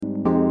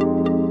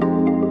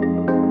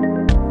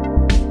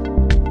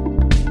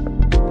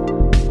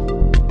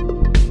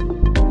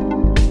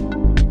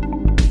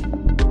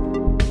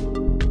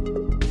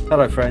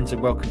Hello, friends,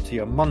 and welcome to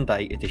your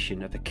Monday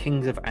edition of the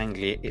Kings of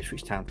Anglia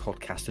Ipswich Town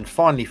podcast. And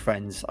finally,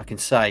 friends, I can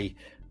say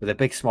with a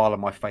big smile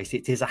on my face,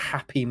 it is a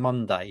happy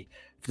Monday.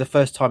 For the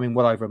first time in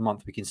well over a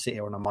month, we can sit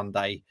here on a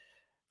Monday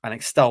and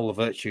extol the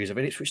virtues of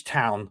an Ipswich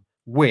Town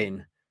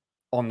win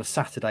on the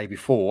Saturday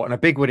before. And a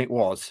big win it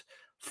was,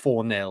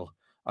 4-0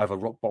 over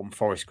rock bottom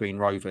Forest Green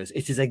Rovers.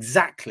 It is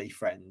exactly,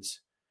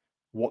 friends,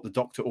 what the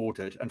doctor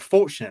ordered. And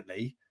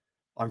fortunately,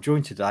 I'm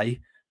joined today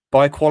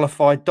by a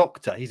qualified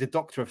doctor. He's a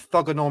doctor of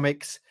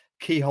thugonomics,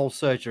 keyhole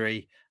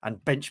surgery,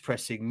 and bench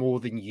pressing more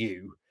than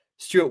you.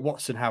 Stuart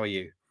Watson, how are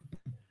you?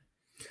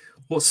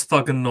 What's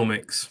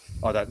thugonomics?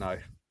 I don't know. I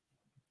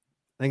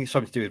think it's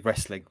something to do with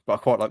wrestling, but I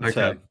quite like the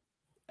term.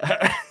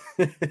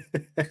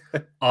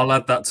 I'll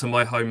add that to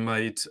my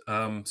homemade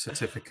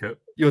certificate.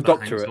 Your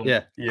doctorate,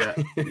 yeah,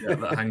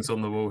 that hangs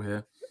on the wall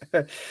here.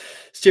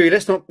 Stewie,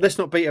 let's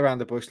not beat around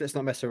the bush. Let's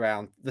not mess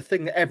around. The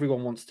thing that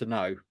everyone wants to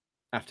know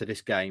after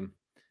this game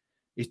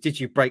is: did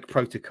you break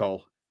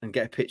protocol and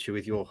get a picture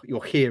with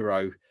your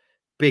hero,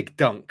 Big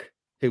Dunk,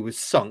 who was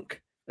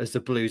sunk as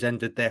the Blues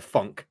ended their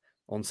funk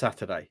on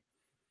Saturday?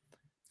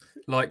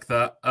 Like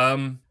that?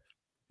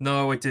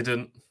 No, I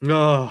didn't.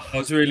 Oh. I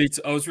was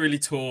really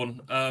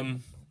torn.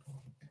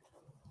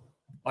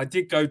 I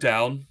did go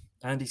down.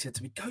 Andy said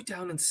to me, "Go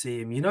down and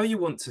see him. You know you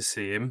want to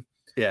see him."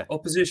 Yeah.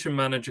 Opposition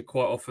manager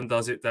quite often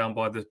does it down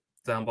by the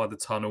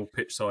tunnel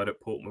pitch side at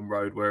Portman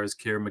Road, whereas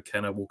Kieran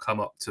McKenna will come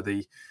up to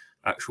the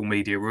actual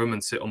media room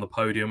and sit on the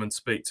podium and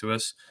speak to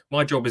us.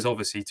 My job is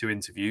obviously to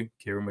interview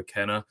Kieran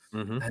McKenna.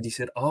 Mm-hmm. And he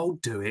said, "I'll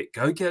do it.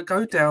 Go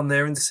down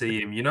there and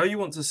see him. You know you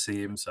want to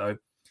see him." So,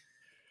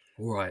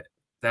 all right,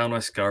 down I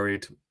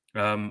scurried.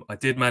 I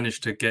did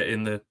manage to get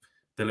in the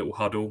little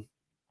huddle.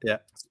 Yeah.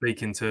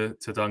 Speaking to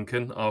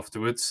Duncan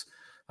afterwards.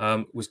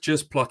 Was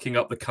just plucking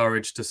up the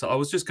courage to say, I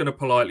was just going to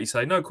politely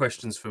say, "No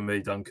questions for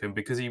me, Duncan,"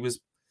 because he was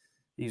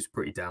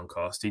pretty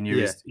downcast. He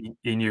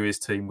knew his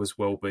team was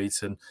well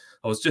beaten.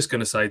 I was just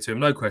going to say to him,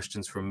 "No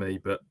questions from me,"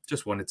 but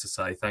just wanted to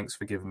say thanks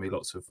for giving me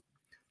lots of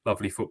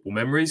lovely football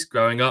memories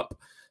growing up.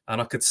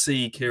 And I could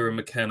see Kieran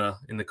McKenna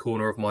in the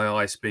corner of my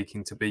eye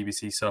speaking to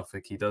BBC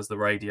Suffolk. He does the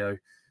radio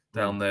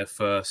down there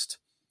first.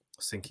 I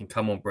was thinking,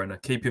 come on, Brenner,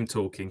 keep him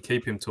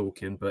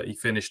talking. But he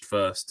finished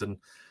first, and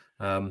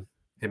him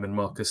and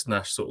Marcus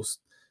Nash sort of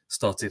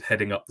started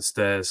heading up the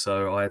stairs.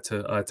 So I had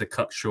to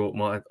cut short.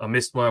 I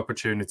missed my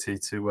opportunity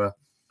to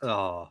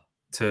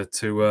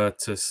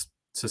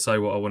say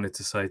what I wanted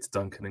to say to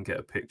Duncan and get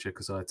a picture,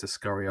 because I had to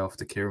scurry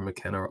after Kieran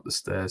McKenna up the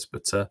stairs.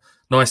 But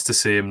nice to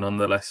see him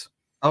nonetheless.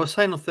 I was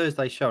saying on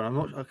Thursday's show,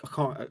 and I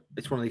can't.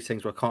 It's one of these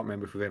things where I can't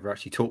remember if we've ever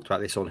actually talked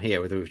about this on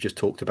here, whether we've just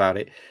talked about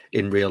it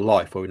in real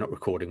life or we're not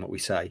recording what we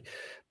say.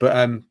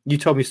 But you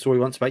told me a story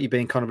once about you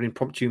being kind of an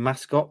impromptu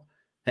mascot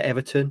at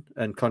Everton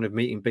and kind of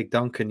meeting Big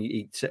Dunk. And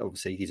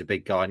obviously he's a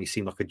big guy and he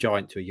seemed like a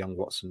giant to a young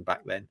Watson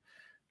back then.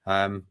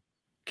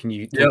 Can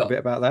you talk a bit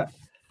about that?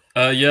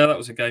 That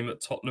was a game at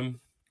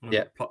Tottenham.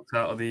 I plucked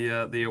out of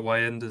the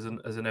away end as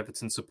an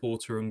Everton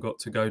supporter and got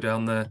to go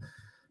down there.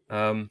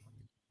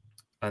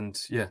 And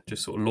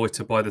just sort of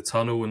loiter by the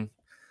tunnel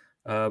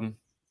and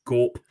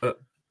gawp at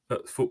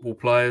football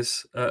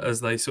players as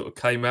they sort of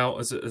came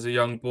out as a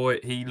young boy.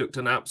 He looked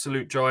an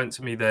absolute giant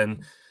to me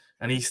then,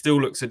 and he still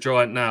looks a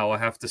giant now, I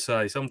have to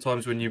say.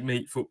 Sometimes when you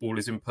meet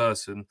footballers in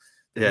person,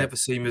 they never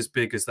seem as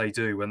big as they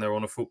do when they're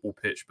on a football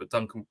pitch. But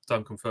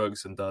Duncan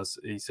Ferguson does.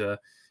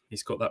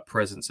 He's got that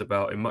presence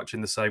about him, much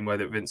in the same way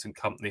that Vincent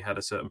Kompany had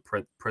a certain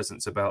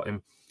presence about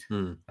him.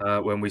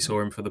 When we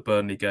saw him for the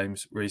Burnley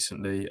games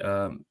recently,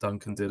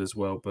 Duncan did as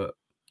well. But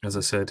as I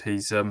said,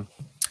 he's got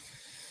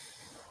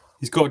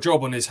a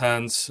job on his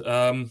hands.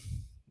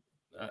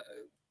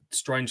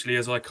 Strangely,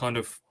 as I kind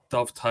of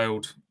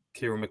dovetailed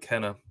Kieran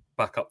McKenna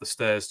back up the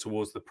stairs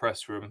towards the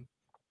press room,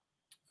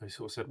 he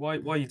sort of said, "Why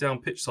are you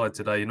down pitch side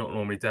today? You're not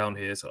normally down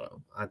here."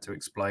 So I had to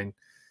explain.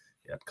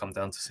 I'd come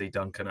down to see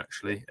Duncan,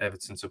 actually,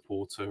 Everton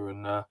supporter,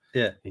 and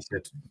he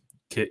said,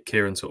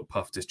 Kieran sort of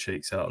puffed his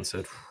cheeks out and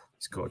said,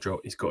 "He's got a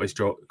job. He's got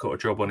a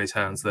job on his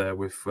hands there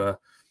with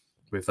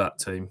that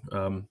team."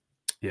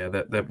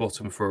 They're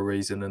bottom for a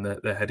reason, and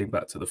they're heading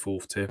back to the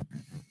fourth tier.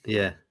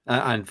 Yeah,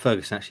 and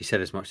Ferguson actually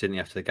said as much, didn't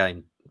he, after the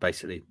game?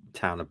 Basically,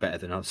 Town are better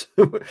than us.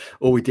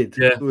 All we did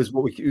was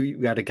what we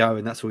had to go,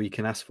 and that's all you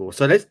can ask for.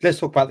 So let's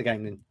talk about the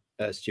game then,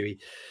 Stewie.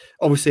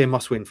 Obviously, a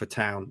must-win for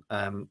Town,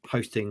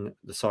 hosting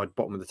the side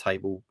bottom of the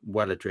table,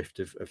 well adrift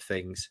of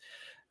things,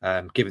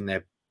 given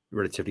their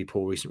relatively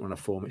poor recent run of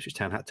form. Ipswich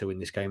Town had to win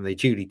this game. They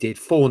duly did.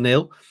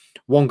 4-0,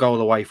 one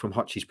goal away from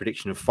Hutchie's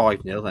prediction of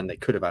 5-0, and they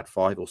could have had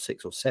 5 or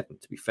 6 or 7,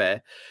 to be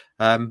fair.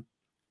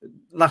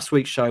 Last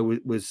week's show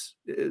was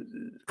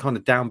kind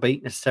of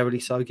downbeat, necessarily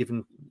so,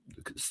 given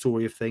the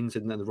story of things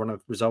and then the run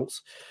of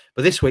results.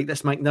 But this week,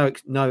 let's make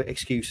no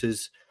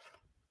excuses.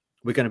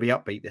 We're going to be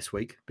upbeat this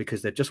week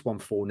because they've just won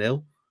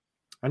 4-0,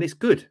 and it's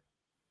good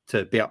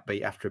to be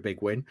upbeat after a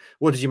big win.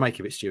 What did you make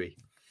of it, Stewie?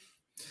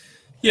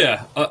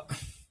 Yeah,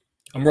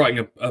 I'm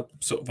writing a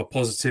sort of a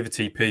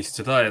positivity piece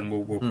today, and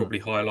we'll probably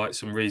highlight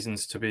some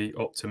reasons to be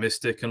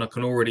optimistic. And I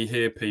can already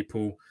hear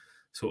people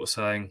sort of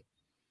saying,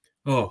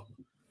 "Oh,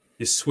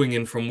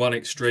 swinging from one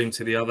extreme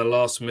to the other.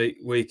 Last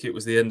week it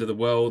was the end of the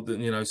world,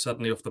 and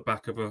suddenly off the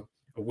back of a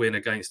win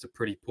against a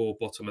pretty poor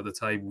bottom of the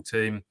table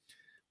team,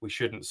 we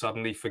shouldn't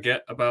suddenly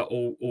forget about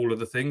all of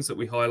the things that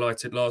we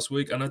highlighted last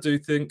week. And I do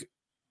think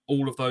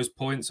all of those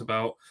points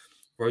about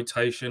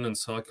rotation and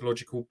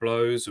psychological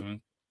blows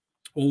and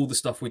all the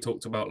stuff we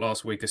talked about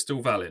last week are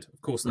still valid.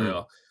 Of course they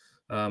are.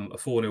 A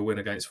 4-0 win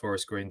against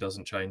Forest Green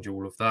doesn't change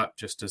all of that,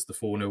 just as the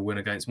 4-0 win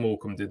against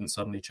Morecambe didn't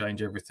suddenly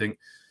change everything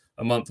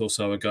a month or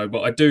so ago.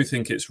 But I do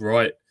think it's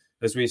right,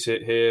 as we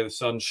sit here, the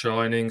sun's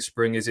shining,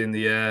 spring is in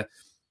the air,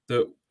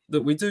 that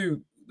we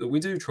do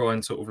try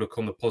and sort of look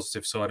on the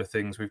positive side of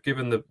things. We've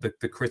given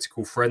the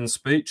critical friends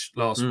speech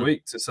last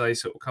week to say,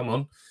 sort of, come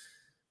on,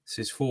 this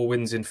is 4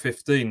 wins in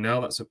 15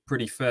 now. That's a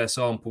pretty fair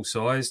sample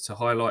size to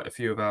highlight a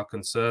few of our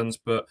concerns.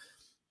 But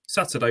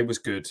Saturday was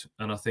good,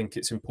 and I think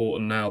it's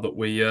important now that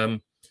we,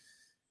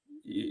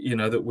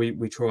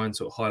 we try and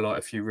sort of highlight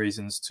a few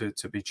reasons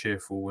to be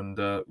cheerful and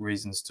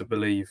reasons to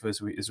believe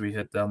as we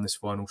head down this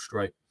final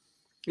straight.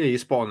 Yeah, you're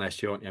spot on there,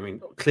 Stu, aren't you? I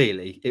mean,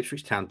 clearly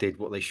Ipswich Town did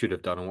what they should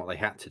have done and what they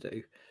had to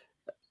do,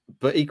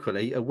 but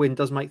equally a win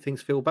does make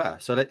things feel better.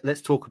 So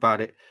let's talk about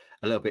it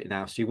a little bit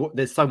now. Stu,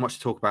 there's so much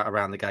to talk about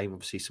around the game.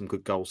 Obviously, some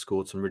good goals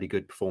scored, some really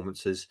good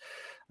performances.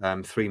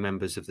 3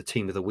 members of the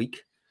team of the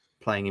week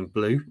playing in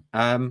blue.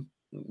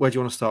 Where do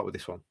you want to start with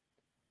this one?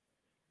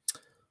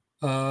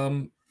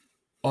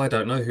 I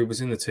don't know who was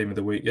in the team of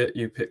the week yet.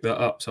 You picked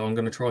that up, so I'm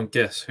going to try and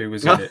guess who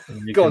was in it,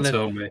 and you can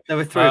tell me. There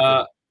were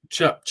 3.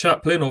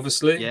 Chaplin,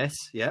 obviously.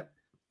 Yes, yeah.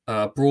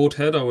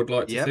 Broadhead, I would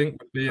like to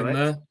think, would be correct.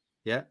 In there.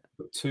 Yeah.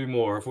 2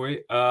 more, have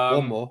we?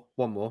 One more.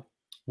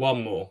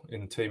 One more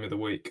in team of the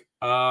week.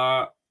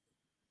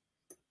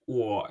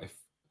 What if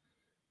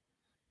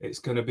it's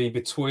going to be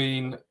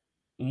between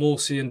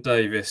Morsey and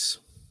Davis?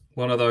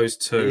 One of those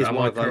 2. Am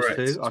I correct?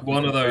 It's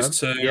one of those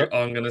 2. Yep.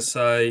 I'm going to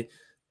say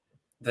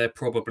they're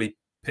probably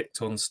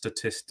picked on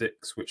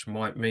statistics, which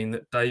might mean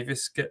that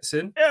Davis gets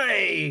in.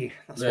 Hey!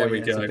 There we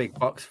go. It's a big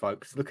box,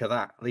 folks. Look at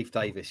that. Leif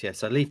Davis, yeah.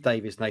 So Leif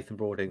Davis, Nathan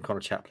Broadhead and Connor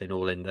Chaplin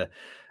all in the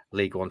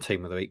League One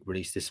Team of the Week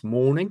released this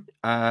morning.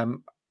 And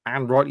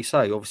rightly so.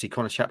 Obviously,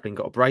 Connor Chaplin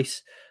got a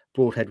brace.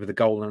 Broadhead with a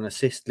goal and an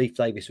assist. Leif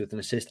Davis with an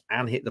assist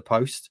and hit the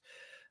post.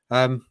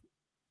 Where do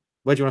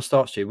you want to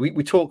start, Stu?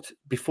 We talked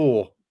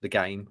before the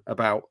game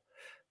about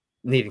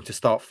needing to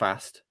start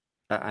fast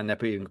and there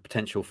being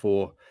potential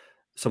for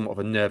somewhat of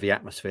a nervy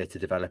atmosphere to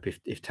develop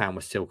if Town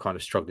was still kind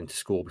of struggling to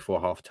score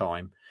before half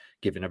time,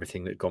 given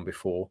everything that had gone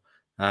before.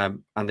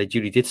 And they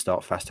duly did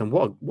start fast. And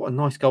what a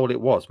nice goal it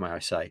was, may I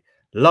say.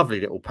 Lovely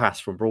little pass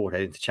from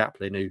Broadhead into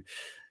Chaplin, who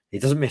he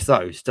doesn't miss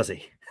those, does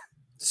he?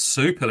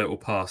 Super little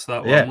pass,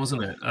 that one,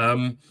 wasn't it?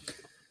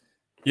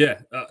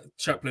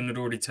 Chaplin had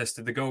already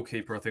tested the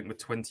goalkeeper, I think, with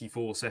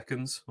 24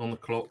 seconds on the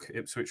clock.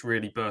 Ipswich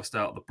really burst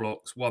out of the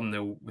blocks.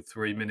 1-0 with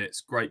 3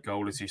 minutes. Great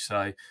goal, as you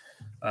say.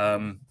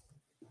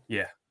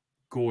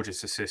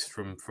 Gorgeous assist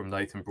from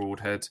Nathan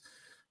Broadhead.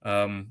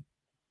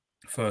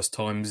 First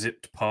time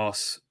zipped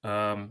pass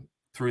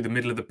through the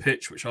middle of the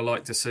pitch, which I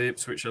like to see.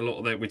 Ipswich, a lot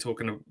of that, we're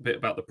talking a bit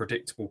about the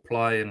predictable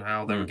play and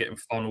how they were getting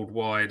funneled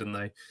wide, and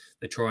they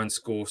try and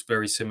score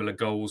very similar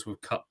goals with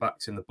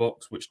cutbacks in the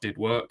box, which did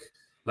work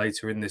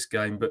later in this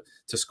game. But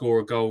to score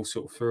a goal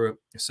sort of through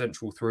a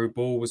central through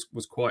ball was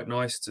quite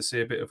nice to see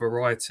a bit of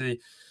variety.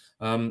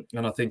 And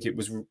I think it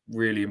was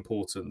really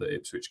important that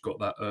Ipswich got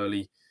that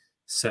early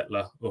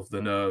settler of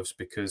the nerves,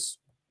 because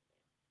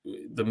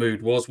the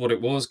mood was what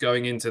it was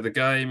going into the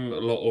game. A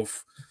lot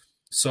of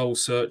soul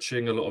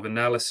searching, a lot of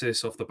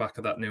analysis off the back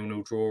of that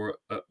 0-0 draw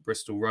at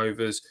Bristol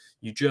Rovers.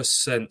 You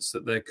just sense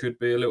that there could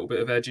be a little bit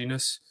of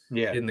edginess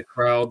in the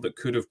crowd that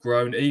could have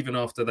grown even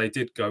after they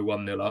did go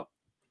 1-0 up.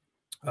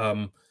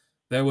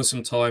 There were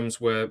some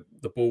times where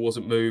the ball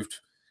wasn't moved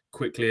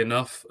quickly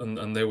enough,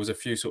 and there was a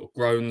few sort of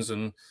groans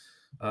and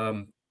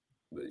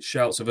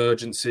shouts of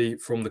urgency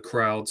from the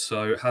crowd.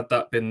 So had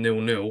that been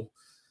 0-0,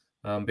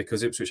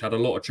 because Ipswich had a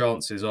lot of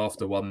chances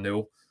after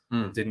 1-0,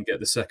 didn't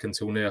get the second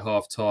till near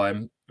half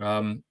time.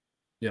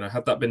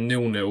 Had that been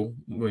 0-0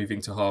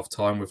 moving to half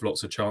time with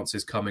lots of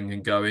chances coming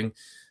and going,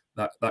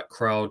 that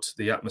crowd,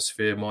 the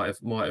atmosphere might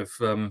have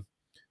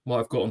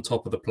got on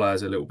top of the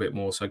players a little bit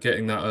more. So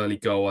getting that early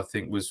goal, I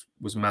think, was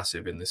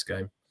massive in this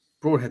game.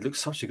 Broadhead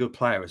looks such a good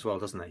player as well,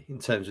 doesn't he? In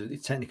terms of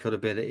his technical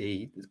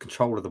ability,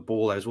 control of the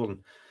ball. There was one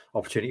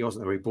opportunity,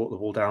 wasn't there, where he brought the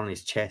ball down on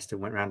his chest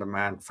and went round a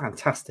man.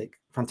 Fantastic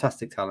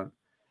talent.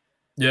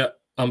 Yeah,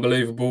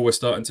 unbelievable. We're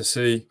starting to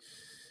see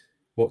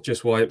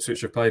why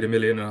Ipswich have paid £1.5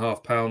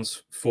 million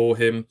for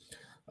him.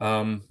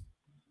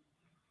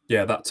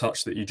 That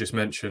touch that you just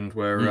mentioned,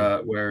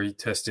 where he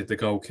tested the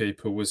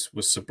goalkeeper, was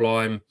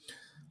sublime.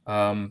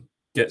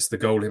 Gets the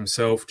goal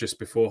himself just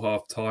before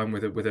half time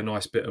with a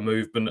nice bit of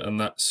movement, and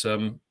that's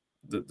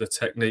the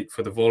technique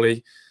for the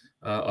volley.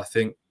 I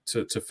think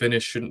to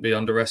finish shouldn't be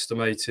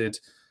underestimated.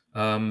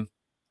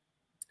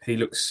 He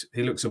looks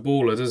a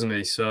baller, doesn't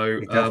he? So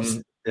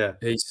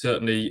he's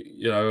certainly,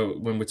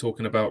 when we're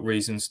talking about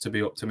reasons to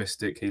be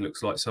optimistic, he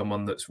looks like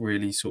someone that's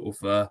really sort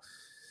of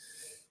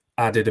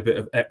added a bit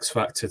of X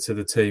factor to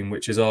the team,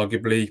 which is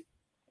arguably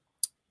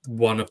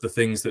one of the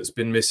things that's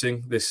been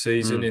missing this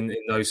season in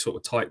those sort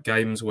of tight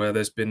games where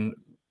there's been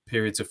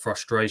periods of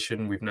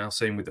frustration. We've now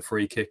seen with the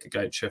free kick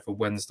against Sheffield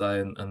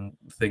Wednesday and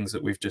things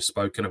that we've just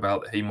spoken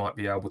about, that he might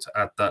be able to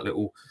add that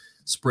little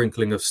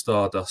sprinkling of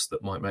stardust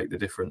that might make the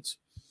difference.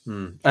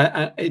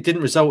 It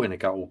didn't result in a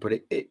goal, but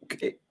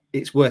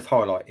it's worth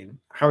highlighting.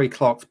 Harry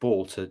Clark's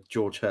ball to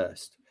George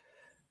Hurst,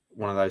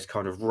 one of those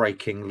kind of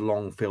raking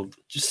long field,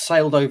 just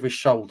sailed over his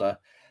shoulder.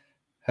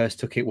 Hurst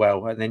took it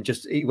well, and then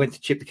he went to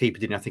chip the keeper,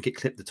 didn't he? I think it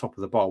clipped the top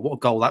of the bar. What a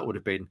goal that would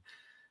have been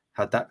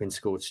had that been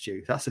scored,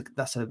 Stu. That's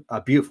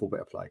a beautiful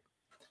bit of play.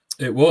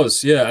 It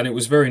was, yeah, and it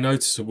was very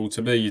noticeable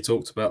to me. You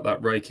talked about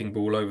that raking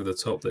ball over the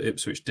top, that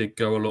Ipswich did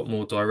go a lot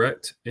more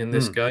direct in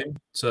this game,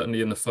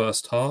 certainly in the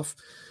first half.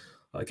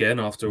 Again,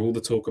 after all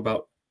the talk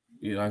about,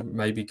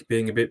 maybe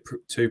being a bit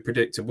too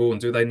predictable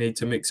and do they need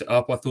to mix it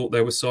up, I thought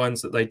there were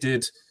signs that they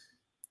did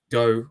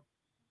go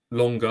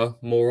longer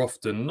more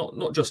often,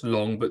 not just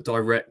long, but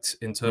direct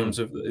in terms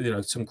of,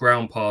 some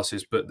ground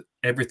passes, but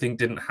everything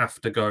didn't have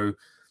to go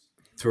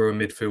through a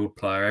midfield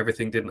player.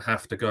 Everything didn't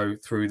have to go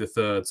through the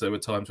thirds. There were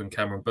times when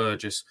Cameron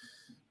Burgess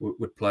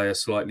would play a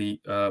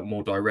slightly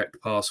more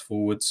direct pass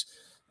forwards.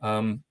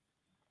 And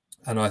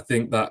I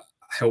think that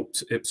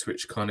helped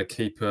Ipswich kind of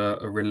keep a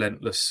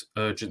relentless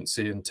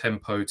urgency and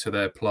tempo to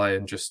their play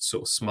and just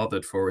sort of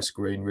smothered Forest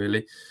Green,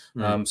 really.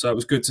 So it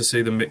was good to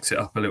see them mix it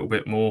up a little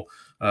bit more.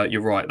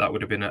 You're right, that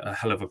would have been a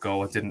hell of a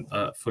goal. I didn't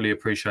fully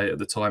appreciate at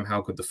the time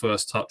how good the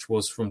first touch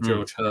was from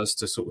George Hurst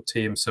to sort of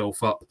tee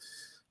himself up.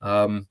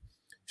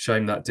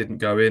 Shame that didn't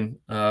go in.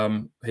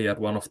 He had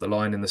one off the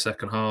line in the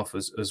second half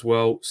as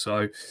well.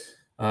 So,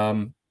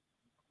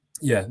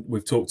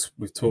 we've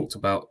talked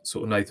about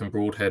sort of Nathan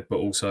Broadhead, but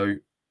also,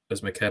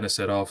 as McKenna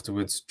said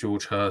afterwards,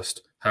 George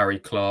Hurst, Harry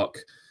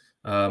Clark,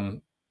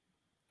 and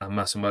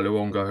Massimo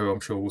Luongo, who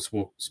I'm sure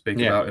we'll speak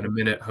about in a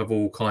minute, have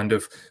all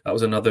that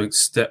was another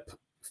step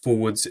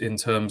forwards in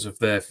terms of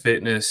their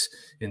fitness,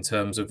 in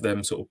terms of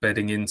them sort of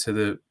bedding into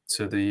the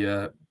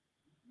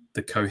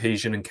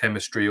cohesion and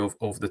chemistry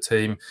of the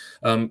team.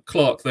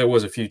 Clark, there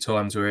was a few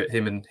times where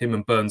him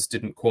and Burns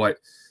didn't quite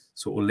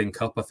sort of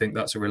link up. I think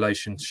that's a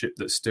relationship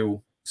that's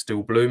still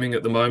blooming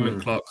at the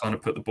moment. Clark kind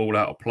of put the ball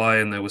out of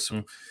play, and there was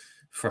some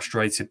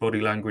frustrated body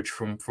language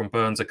from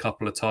Burns a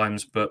couple of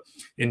times. But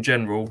in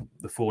general,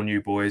 the four new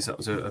boys, that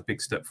was a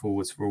big step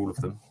forwards for all of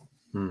them.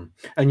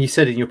 And you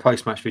said in your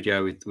post-match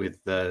video with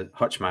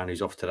Hutchman,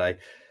 who's off today,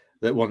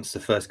 that once the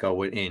first goal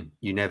went in,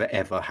 you never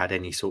ever had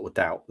any sort of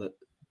doubt that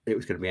it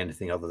was going to be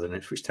anything other than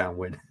Ipswich Town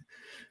win.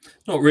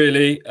 Not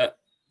really.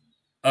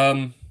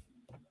 And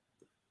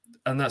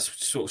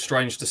that's sort of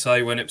strange to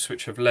say when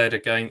Ipswich have led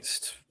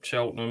against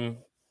Cheltenham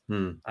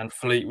and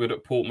Fleetwood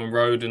at Portman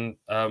Road and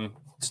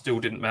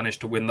still didn't manage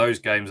to win those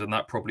games. And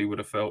that probably would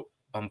have felt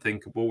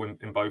unthinkable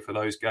in both of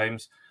those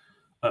games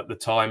at the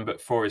time.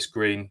 But Forest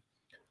Green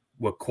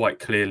were quite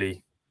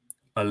clearly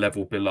a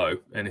level below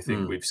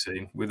anything we've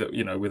seen.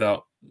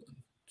 Without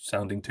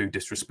sounding too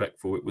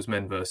disrespectful, it was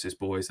men versus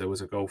boys. There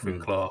was a golfing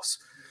class.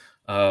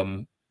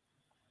 And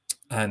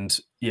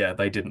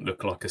they didn't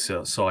look like a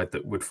side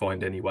that would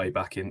find any way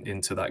back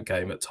into that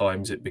game. At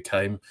times it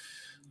became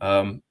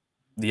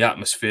the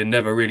atmosphere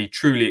never really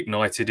truly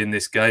ignited in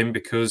this game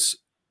because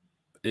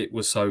it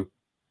was so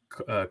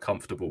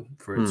comfortable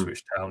for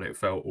Ipswich Town. It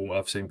felt,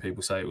 I've seen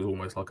people say it was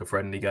almost like a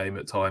friendly game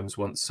at times.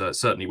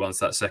 Certainly once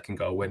that second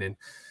goal went in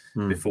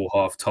before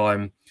half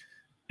time,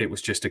 it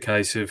was just a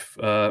case of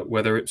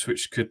whether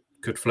Ipswich could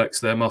flex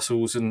their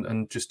muscles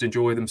and just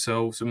enjoy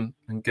themselves and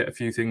get a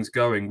few things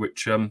going,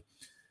 which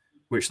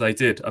they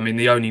did. I mean,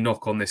 the only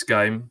knock on this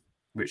game,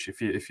 which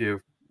if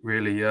you're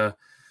really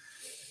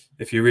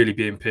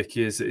being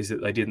picky, is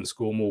that they didn't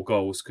score more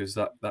goals, because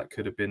that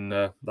could have been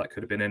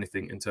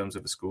anything in terms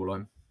of a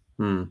scoreline.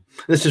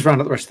 Let's just round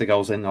up the rest of the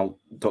goals, then I'll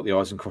dot the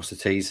I's and cross the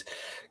T's.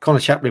 Connor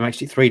Chaplin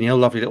makes it 3-0.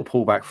 Lovely little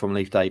pullback from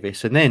Leif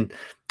Davis. And then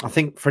I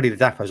think Freddie the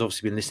Dapper has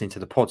obviously been listening to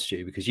the pod,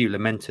 Stu, because you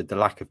lamented the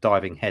lack of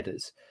diving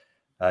headers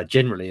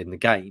generally in the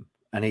game.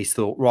 And he's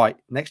thought, right,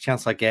 next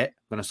chance I get,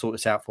 I'm going to sort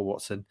this out for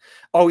Watson.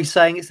 Oh, he's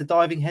saying it's a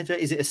diving header?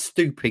 Is it a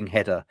stooping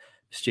header,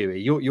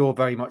 Stewie? You're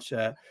very much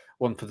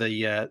one for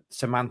the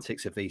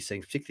semantics of these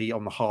things, particularly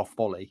on the half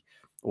volley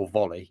or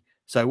volley.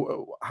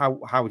 So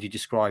how would you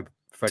describe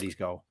Freddie's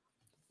goal?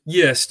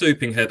 Yeah,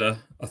 stooping header,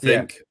 I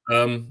think.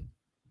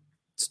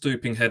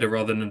 Stooping header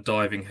rather than a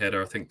diving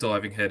header. I think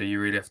diving header, you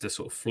really have to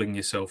sort of fling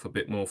yourself a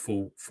bit more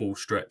full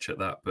stretch at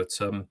that. But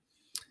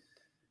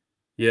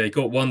he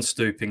got one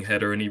stooping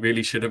header and he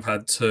really should have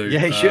had two.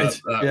 Yeah, he should.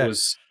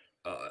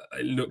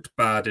 It looked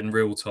bad in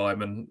real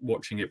time, and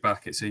watching it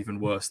back, it's even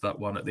worse, that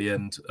one at the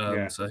end.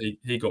 So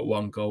he got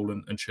one goal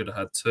and should have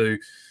had two.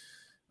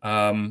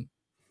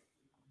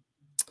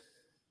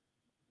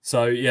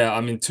 So,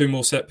 I mean, two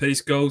more set-piece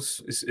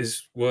goals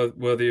is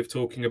worthy of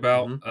talking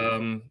about.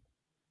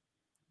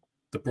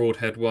 The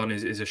Broadhead one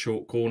is a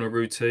short corner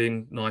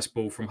routine. Nice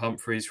ball from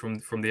Humphreys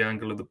from the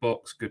angle of the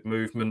box. Good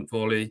movement,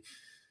 volley.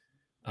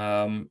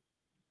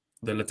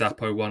 The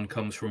Ladapo one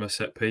comes from a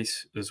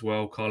set-piece as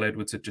well. Carl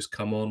Edwards had just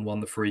come on, won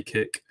the free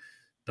kick.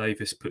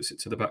 Davis puts it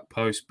to the back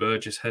post.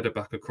 Burgess header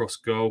back across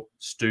goal.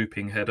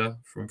 Stooping header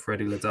from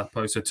Freddie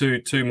Ladapo. So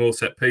two more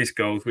set-piece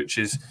goals, which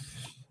is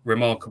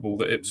remarkable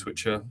that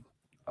Ipswich are,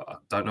 I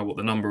don't know what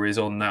the number is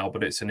on now,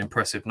 but it's an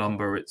impressive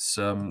number. It's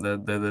they're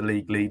the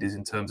league leaders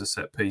in terms of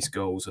set-piece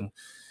goals. And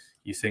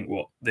you think,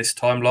 this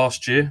time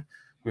last year,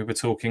 we were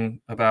talking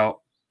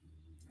about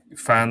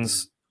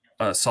fans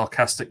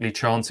sarcastically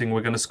chanting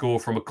we're going to score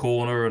from a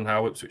corner, and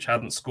how Ipswich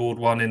hadn't scored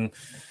one in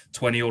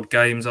 20-odd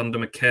games under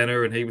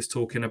McKenna, and he was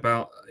talking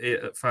about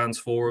it at fans'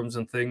 forums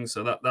and things.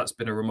 So that's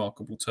been a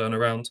remarkable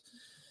turnaround.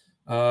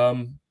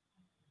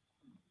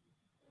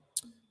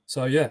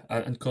 So yeah,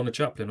 and Connor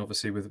Chaplin,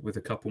 obviously, with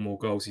a couple more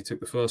goals. He took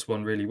the first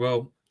one really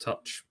well,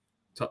 touch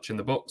in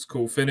the box,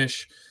 cool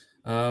finish.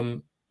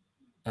 And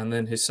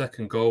then his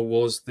second goal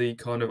was the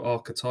kind of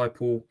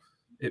archetypal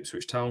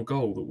Ipswich Town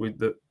goal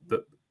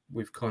that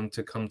we've come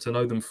to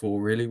know them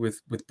for, really,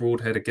 with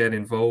Broadhead again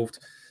involved.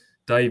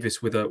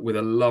 Davis with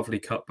a lovely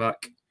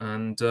cutback,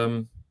 and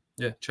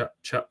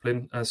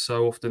Chaplin, as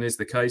so often is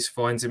the case,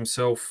 finds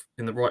himself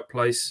in the right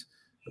place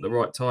at the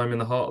right time in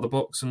the heart of the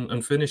box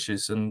and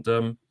finishes.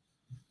 And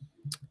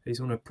he's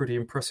on a pretty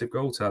impressive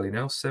goal tally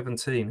now,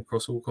 17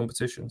 across all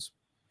competitions.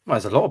 Well,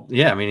 there's a lot.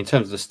 I mean, in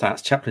terms of the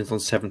stats, Chaplin's on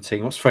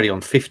 17. What's Freddie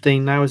on?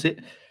 15 now, is it?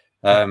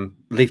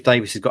 Leif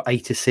Davis has got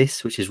 8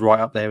 assists, which is right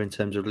up there in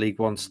terms of League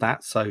One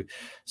stats. So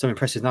some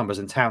impressive numbers.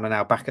 And Town are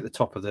now back at the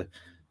top of the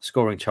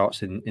scoring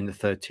charts in the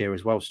third tier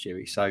as well,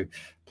 Stewie. So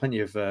plenty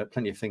of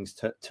things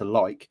to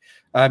like.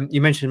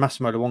 You mentioned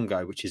Massimo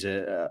Luongo, which is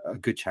a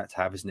good chat to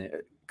have, isn't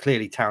it?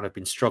 Clearly, Town have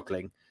been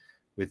struggling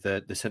with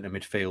the centre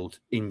midfield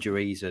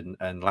injuries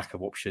and lack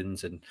of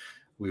options. And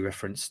we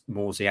referenced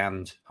Morsey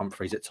and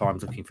Humphreys at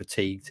times looking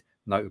fatigued,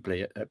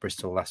 notably at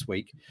Bristol last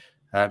week.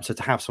 So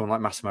to have someone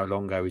like Massimo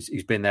Luongo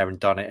who's been there and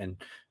done it and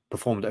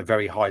performed at a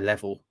very high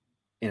level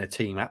in a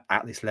team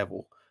at this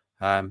level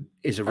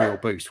is a real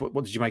boost.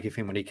 What did you make of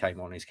him when he came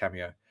on his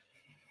cameo?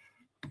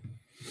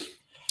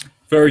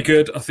 Very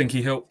good. I think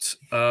he helped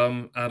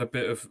add a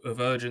bit of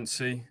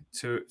urgency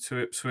to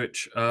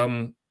Ipswich.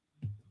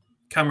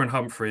 Cameron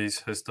Humphreys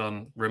has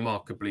done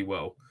remarkably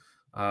well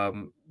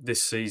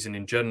this season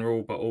in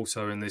general, but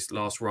also in this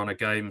last run of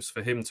games.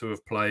 For him to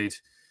have played,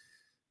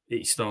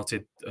 he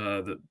started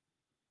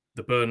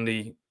the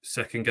Burnley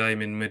second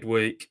game in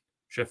midweek,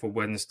 Sheffield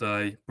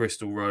Wednesday,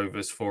 Bristol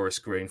Rovers,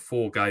 Forest Green,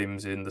 4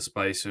 games in the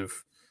space of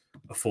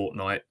a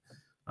fortnight.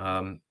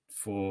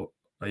 For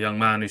a young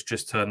man who's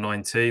just turned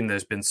 19,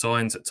 there's been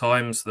signs at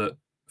times that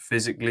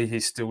physically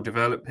he's still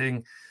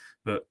developing,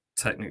 but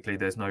technically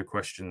there's no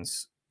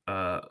questions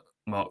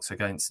marks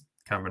against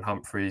Cameron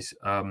Humphreys.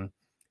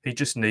 He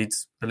just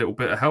needs a little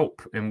bit of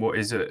help in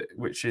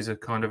which is a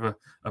kind of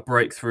a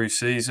breakthrough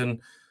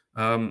season.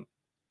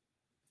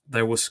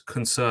 There was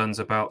concerns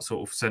about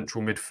sort of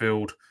central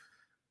midfield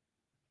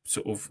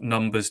sort of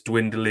numbers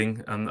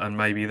dwindling and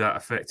maybe that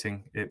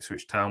affecting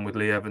Ipswich Town, with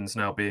Lee Evans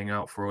now being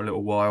out for a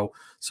little while.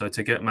 So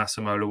to get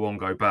Massimo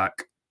Luongo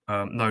back,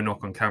 no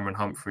knock on Cameron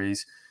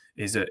Humphreys,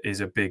 is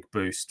a big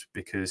boost,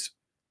 because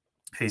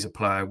he's a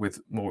player with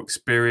more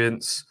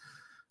experience.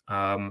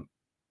 And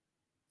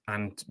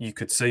you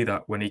could see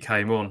that when he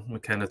came on.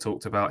 McKenna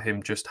talked about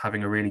him just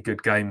having a really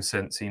good game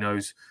sense. He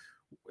knows,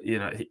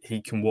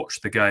 he can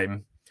watch the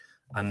game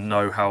and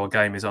know how a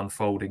game is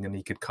unfolding, and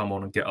he could come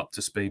on and get up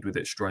to speed with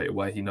it straight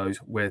away. He knows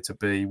where to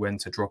be, when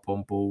to drop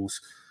on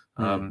balls.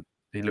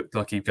 He looked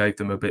like he gave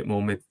them a bit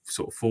more mid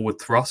sort of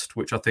forward thrust,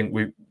 which I think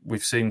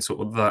we've seen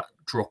sort of that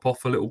drop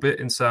off a little bit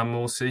in Sam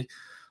Morsey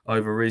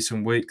over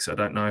recent weeks. I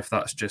don't know if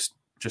that's just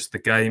the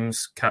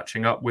games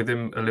catching up with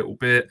him a little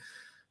bit.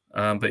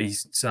 But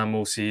Sam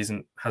Morsey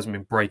hasn't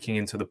been breaking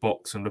into the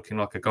box and looking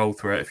like a goal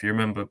threat. If you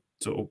remember,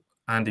 sort of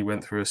Andy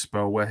went through a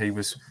spell where he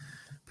was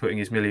putting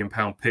his £1 million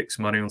picks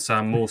money on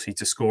Sam Morsey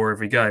to score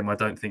every game. I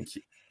don't think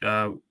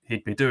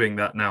he'd be doing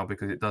that now,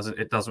 because it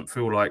doesn't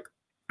feel like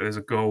there's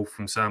a goal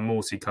from Sam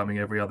Morsey coming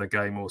every other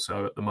game or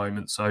so at the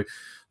moment. So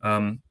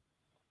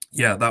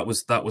that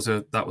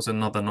was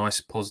another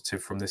nice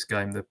positive from this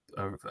game.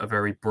 A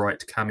very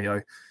bright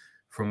cameo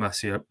from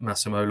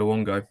Massimo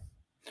Luongo.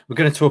 We're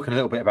going to talk a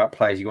little bit about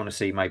players you want to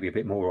see maybe a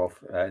bit more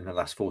of in the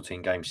last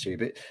 14 games, Stu.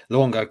 But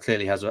Luongo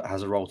clearly has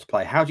a role to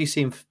play. How do you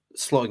see him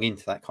slotting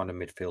into that kind of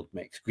midfield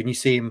mix? Can you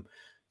see him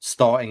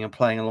starting and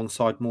playing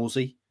alongside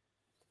Morsey?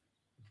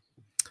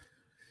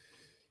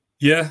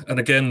 Yeah, and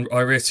again,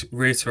 I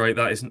reiterate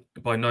that is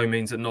by no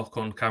means a knock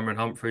on Cameron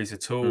Humphreys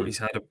at all. He's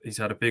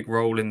had a big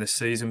role in this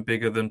season,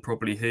 bigger than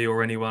probably he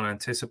or anyone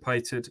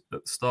anticipated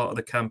at the start of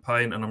the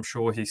campaign, and I'm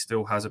sure he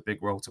still has a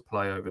big role to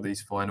play over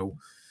these final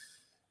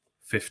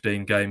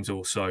 15 games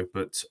or so.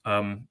 But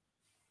I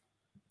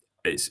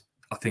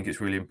think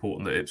it's really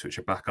important that Ipswich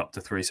are back up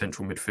to 3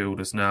 central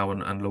midfielders now,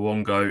 and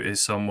Luongo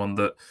is someone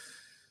that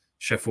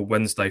Sheffield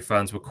Wednesday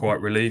fans were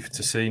quite relieved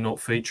to see not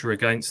feature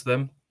against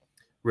them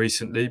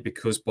recently,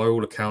 because by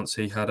all accounts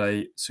he had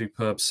a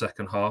superb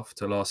second half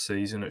to last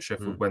season at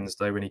Sheffield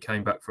Wednesday when he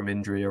came back from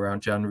injury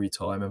around January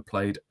time and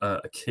played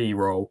a key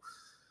role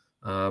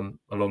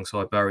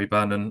alongside Barry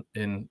Bannon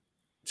in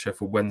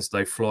Sheffield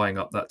Wednesday, flying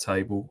up that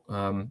table.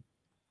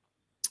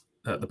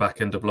 at the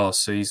back end of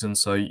last season.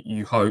 So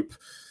you hope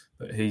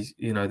that he's,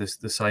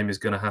 the same is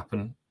going to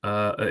happen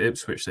at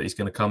Ipswich, that he's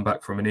going to come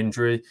back from an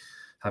injury,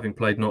 having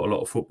played not a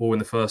lot of football in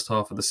the first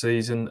half of the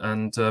season,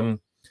 and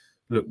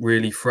look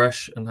really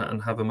fresh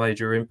and have a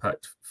major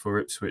impact for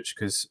Ipswich,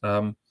 because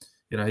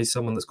he's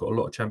someone that's got a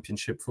lot of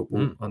Championship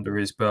football under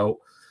his belt.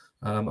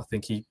 I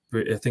think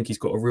he's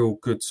got a real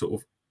good sort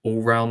of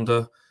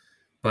all-rounder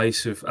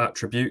base of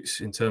attributes,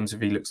 in terms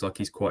of he looks like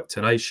he's quite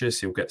tenacious.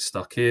 He'll get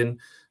stuck in.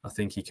 I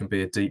think he can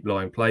be a deep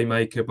line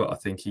playmaker, but I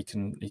think he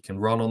can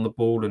run on the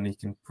ball and he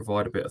can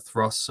provide a bit of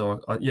thrust.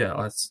 So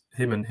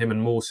him and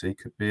Morsy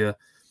could be a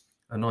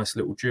nice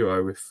little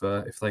duo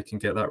if they can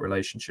get that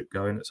relationship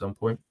going at some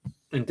point.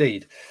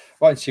 Indeed.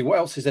 Right, Stu, what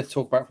else is there to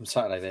talk about from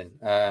Saturday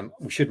then?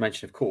 We should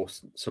mention, of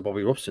course, Sir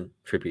Bobby Robson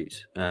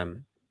tributes.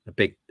 A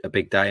big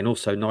day, and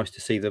also nice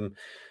to see them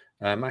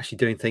actually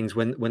doing things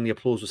when the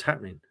applause was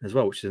happening as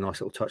well, which is a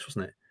nice little touch,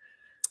 wasn't it?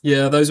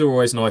 Yeah, those are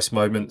always nice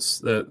moments.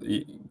 That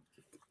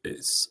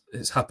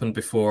it's happened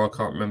before. I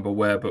can't remember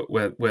where, but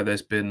where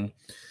there's been,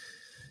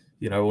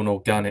 an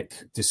organic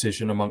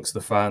decision amongst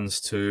the fans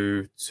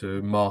to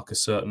mark a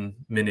certain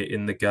minute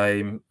in the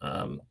game.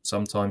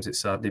 Sometimes it's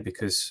sadly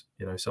because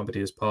somebody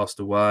has passed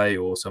away,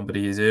 or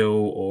somebody is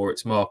ill, or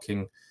it's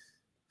marking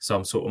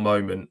some sort of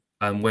moment.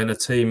 And when a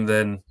team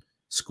then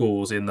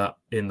scores in that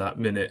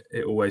minute,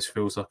 it always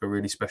feels like a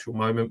really special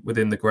moment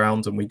within the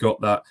ground. And we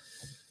got that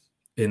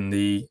in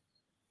the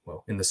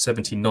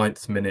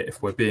 79th minute.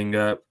 If we're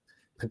being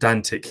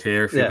pedantic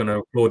here, if you're going to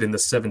applaud in the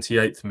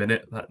 78th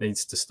minute, that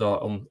needs to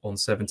start on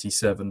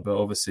 77. But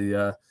obviously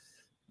the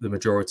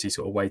majority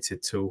sort of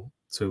waited till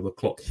the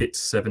clock hit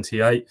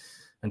 78,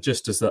 and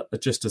just as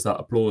that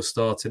applause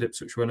started,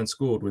 Ipswich went and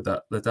scored with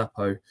that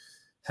Ladapo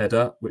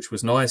header, which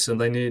was nice, and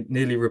they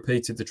nearly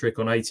repeated the trick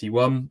on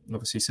 81.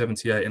 Obviously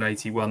 78 and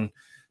 81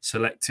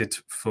 selected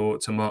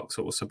to mark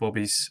sort of Sir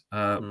Bobby's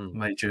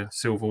major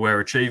silverware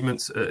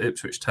achievements at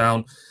Ipswich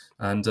Town.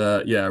 And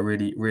a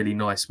really, really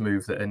nice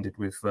move that ended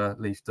with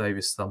Leif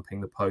Davis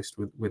thumping the post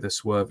with a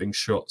swerving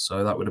shot.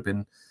 So that would have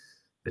been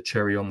the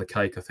cherry on the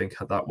cake, I think,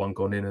 had that one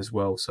gone in as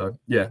well. So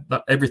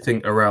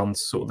everything around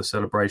sort of the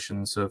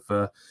celebrations of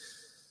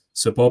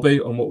Sir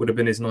Bobby on what would have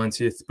been his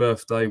 90th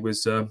birthday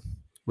was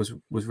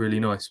really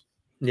nice.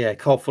 Yeah,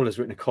 Carl Fuller's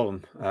written a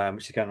column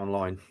which is going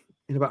online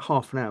in about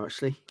half an hour,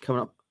 actually.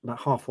 Coming up about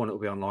 1:30, it will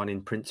be online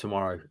in print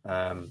tomorrow,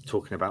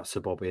 talking about Sir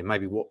Bobby and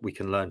maybe what we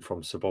can learn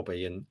from Sir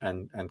Bobby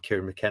and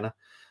Kieran McKenna,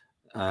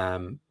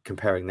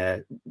 comparing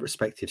their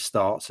respective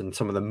starts and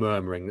some of the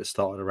murmuring that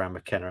started around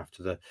McKenna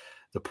after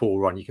the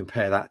poor run. You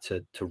compare that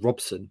to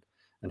Robson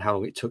and how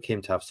long it took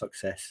him to have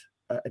success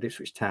at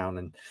Ipswich Town,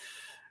 and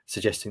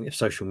suggesting if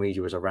social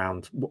media was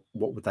around,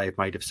 what would they have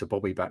made of Sir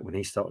Bobby back when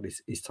he started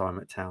his time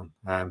at Town?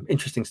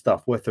 Interesting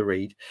stuff, worth a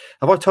read.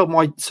 Have I told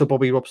my Sir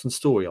Bobby Robson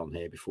story on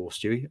here before,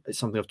 Stewie? It's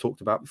something I've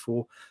talked about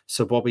before.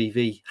 Sir Bobby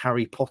v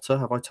Harry Potter.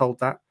 Have I told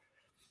that?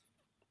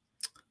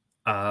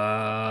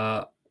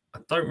 I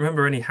don't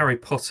remember any Harry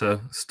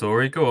Potter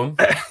story. Go on.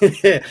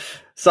 Yeah.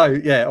 So,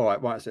 all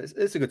right. So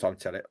it's a good time to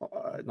tell it.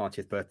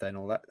 90th birthday and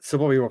all that. Sir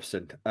Bobby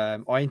Robson.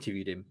 I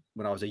interviewed him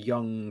when I was a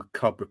young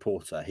cub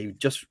reporter. He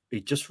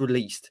just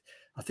released,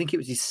 I think it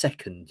was his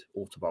second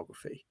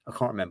autobiography. I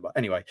can't remember.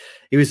 Anyway,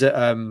 he was at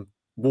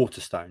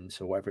Waterstones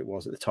or whatever it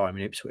was at the time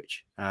in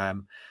Ipswich.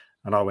 And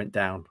I went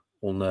down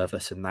all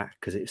nervous and that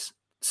because it's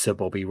Sir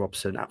Bobby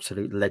Robson,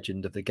 absolute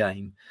legend of the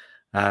game.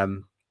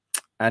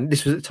 And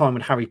this was at the time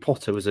when Harry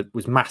Potter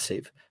was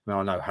massive. I mean,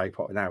 I know Harry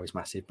Potter now is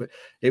massive, but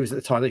it was at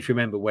the time that, if you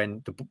remember,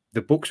 when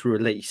the books were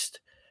released,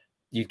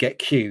 you'd get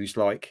queues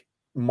like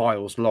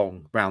miles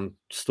long around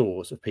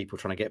stores of people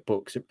trying to get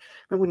books.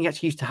 Remember when you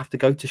actually used to have to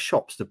go to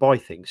shops to buy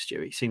things,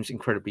 Stu? It seems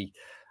incredibly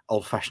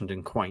old-fashioned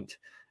and quaint.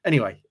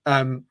 Anyway,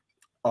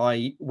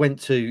 I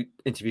went to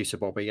interview Sir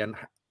Bobby, and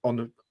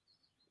on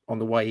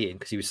the way in,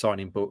 because he was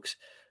signing books,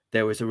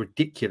 there was a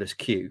ridiculous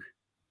queue,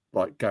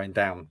 like going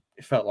down.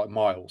 It felt like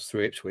miles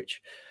through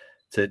Ipswich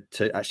to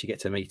actually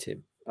get to meet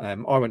him. I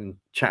went and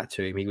chatted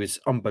to him. He was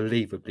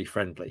unbelievably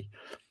friendly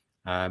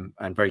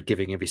and very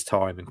giving of his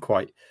time, and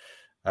quite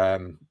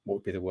what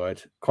would be the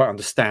word? Quite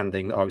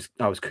understanding. I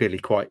was clearly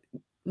quite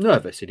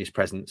nervous in his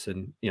presence,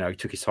 and he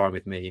took his time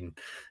with me and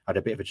had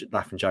a bit of a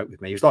laugh and joke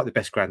with me. He was like the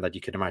best granddad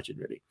you could imagine,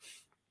 really.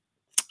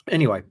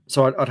 Anyway,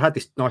 so I'd had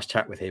this nice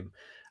chat with him,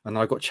 and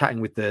I got chatting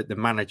with the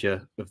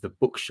manager of the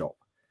bookshop.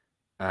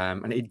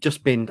 And it'd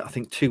just been, I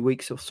think, 2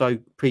 weeks or so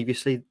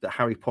previously that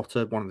Harry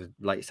Potter, one of the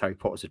latest Harry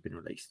Potters, had been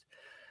released.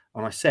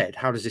 And I said,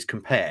 how does this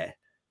compare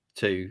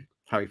to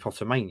Harry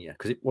Potter Mania?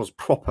 Because it was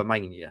proper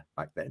mania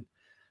back then.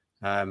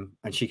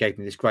 And she gave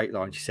me this great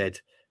line. She said,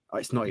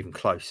 it's not even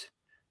close.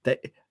 That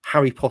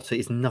Harry Potter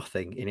is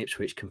nothing in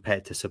Ipswich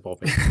compared to Sir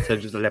Bobby in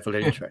terms of the level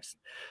of interest.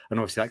 And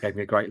obviously that gave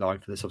me a great line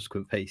for the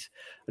subsequent piece.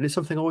 And it's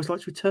something I always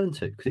like to return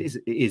to, because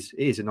it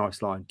is a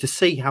nice line. To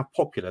see how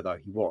popular, though,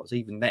 he was,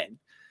 even then.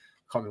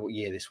 I can't remember what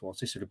year this was.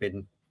 This would have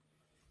been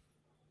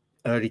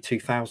early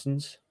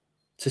 2000s.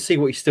 To see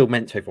what he still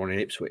meant to everyone in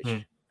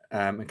Ipswich,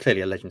 and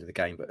clearly a legend of the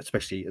game, but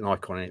especially an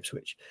icon in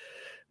Ipswich,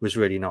 was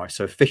really nice.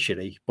 So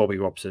officially, Bobby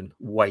Robson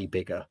way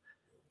bigger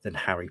than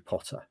Harry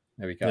Potter.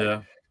 There we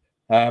go.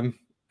 Yeah.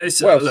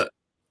 Look,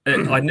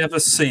 I never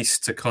cease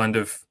to kind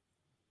of.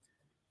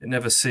 It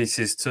never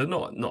ceases to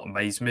not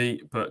amaze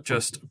me, but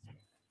just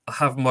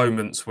have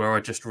moments where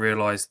I just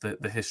realise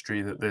that the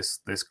history that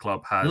this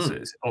club has.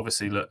 Is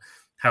obviously, look,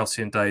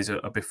 halcyon days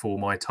are before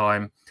my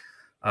time,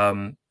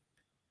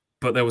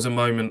 but there was a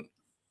moment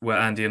where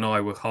Andy and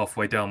I were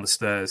halfway down the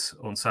stairs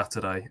on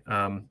Saturday,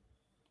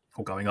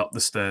 or going up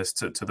the stairs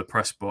to the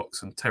press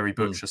box, and Terry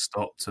Butcher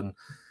stopped and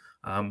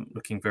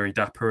looking very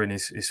dapper in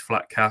his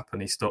flat cap,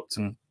 and he stopped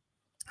and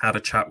had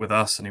a chat with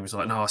us, and he was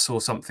like, "No, I saw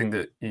something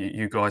that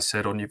you guys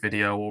said on your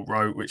video or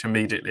wrote," which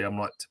immediately I'm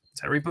like,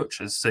 Terry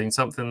Butcher's seen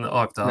something that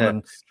I've done.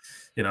 And,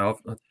 you know,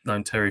 I've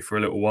known Terry for a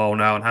little while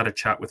now and had a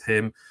chat with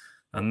him.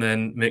 And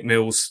then Mick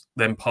Mills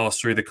then passed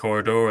through the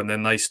corridor, and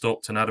then they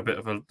stopped and had a bit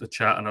of a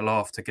chat and a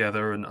laugh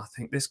together. And I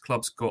think this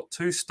club's got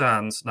 2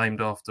 stands named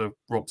after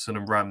Robson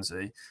and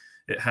Ramsey.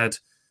 It had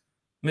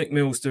Mick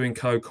Mills doing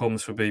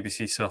co-coms for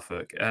BBC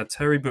Suffolk. It had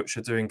Terry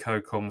Butcher doing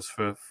co-coms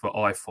for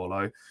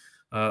iFollow.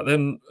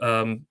 Then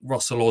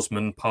Russell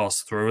Osman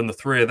passed through, and the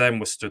 3 of them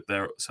were stood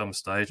there at some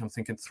stage. I'm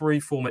thinking 3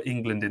 former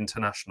England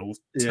internationals,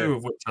 2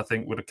 of which I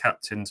think would have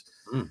captained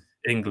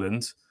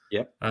England.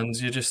 Yep. And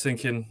you're just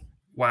thinking,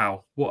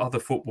 wow, what other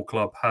football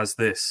club has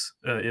this,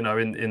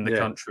 in the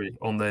country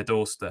on their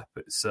doorstep?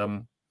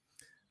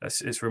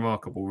 It's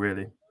remarkable,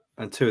 really.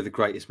 And 2 of the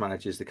greatest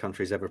managers the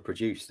country's ever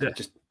produced. Yeah.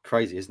 Just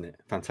crazy, isn't it?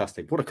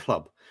 Fantastic. What a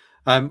club.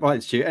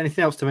 Right, Stu,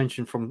 anything else to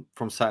mention from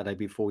Saturday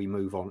before we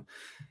move on?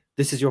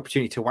 This is your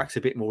opportunity to wax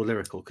a bit more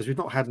lyrical, because we've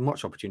not had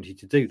much opportunity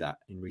to do that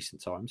in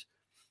recent times.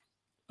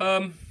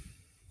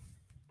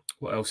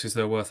 What else is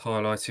there worth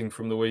highlighting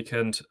from the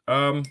weekend?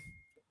 I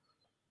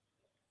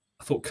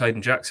thought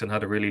Caden Jackson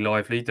had a really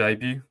lively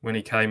debut when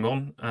he came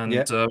on, and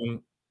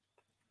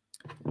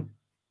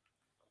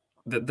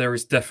that there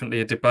is definitely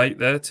a debate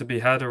there to be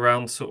had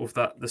around sort of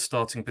the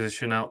starting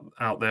position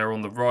out there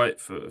on the right.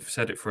 I've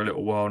said it for a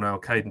little while now.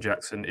 Caden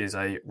Jackson is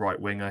a right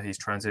winger. He's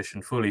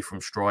transitioned fully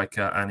from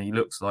striker, and he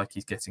looks like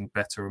he's getting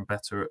better and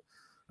better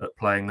at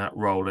playing that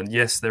role. And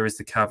yes, there is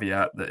the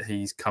caveat that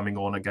he's coming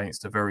on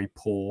against a very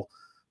poor,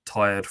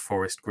 tired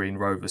Forest Green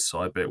Rovers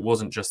side, but it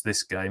wasn't just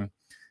this game.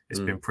 It's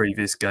been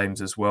previous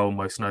games as well,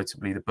 most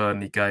notably the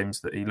Burnley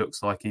games, that he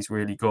looks like he's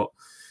really got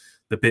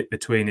the bit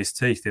between his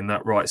teeth in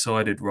that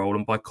right-sided role.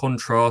 And by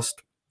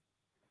contrast,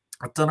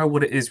 I don't know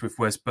what it is with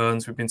Wes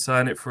Burns. We've been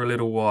saying it for a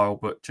little while,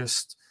 but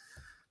just,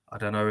 I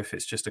don't know if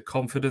it's just a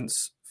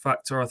confidence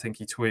factor. I think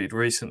he tweeted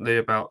recently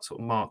about sort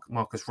of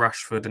Marcus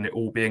Rashford and it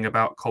all being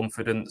about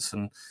confidence,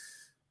 and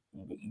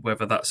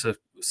whether that's a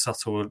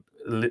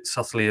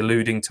subtly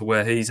alluding to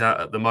where he's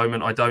at the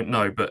moment, I don't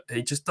know. But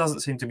he just doesn't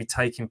seem to be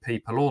taking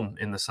people on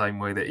in the same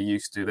way that he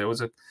used to. There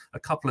was a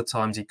couple of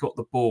times he got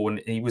the ball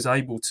and he was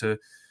able to,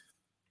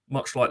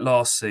 much like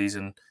last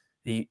season,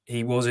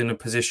 he was in a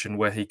position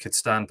where he could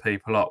stand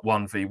people up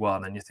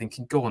 1v1, and you're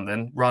thinking, go on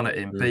then, run at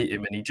him, beat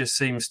him. And he just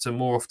seems to,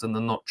 more often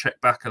than not, check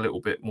back a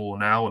little bit more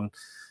now, and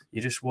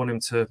you just want him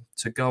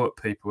to go at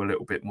people a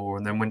little bit more.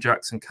 And then when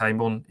Jackson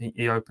came on,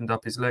 he opened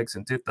up his legs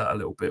and did that a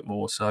little bit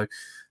more. So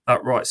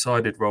that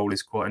right-sided role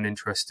is quite an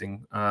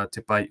interesting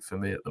debate for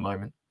me at the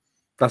moment.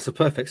 That's a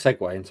perfect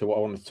segue into what I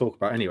wanted to talk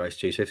about anyway,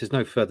 Stu. So if there's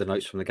no further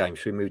notes from the game,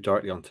 should we move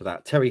directly on to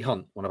that? Terry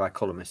Hunt, one of our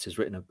columnists, has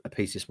written a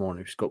piece this morning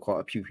which has got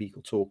quite a few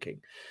people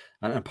talking.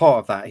 And part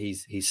of that,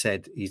 he's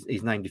said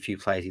he's named a few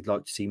players he'd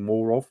like to see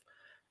more of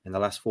in the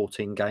last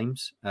 14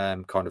 games,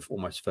 kind of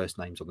almost first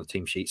names on the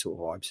team sheet sort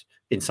of vibes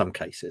in some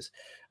cases.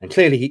 And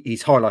clearly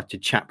he's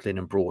highlighted Chaplin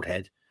and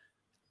Broadhead,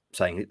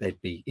 saying that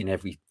they'd be in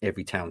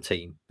every town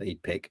team that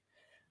he'd pick.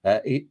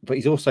 But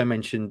he's also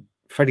mentioned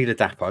Freddie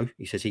Ladapo.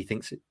 He says he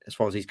thinks, as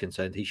far as he's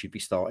concerned, he should be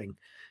starting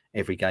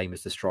every game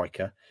as the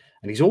striker.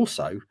 And he's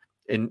also,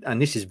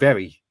 and this is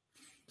very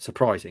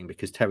surprising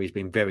because Terry's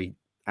been very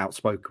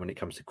outspoken when it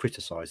comes to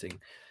criticising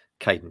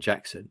Caden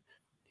Jackson.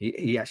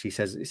 He actually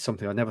says it's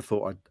something I never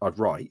thought I'd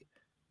write,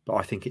 but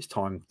I think it's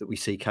time that we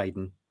see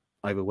Caden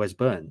over Wes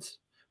Burns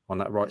on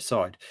that right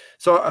side.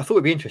 So I thought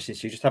it'd be interesting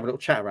to just have a little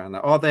chat around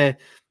that. Are there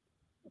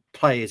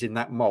players in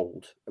that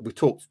mould? We've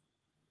talked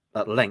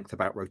at length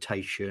about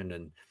rotation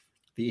and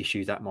the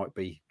issues that might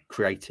be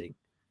creating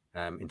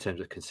in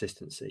terms of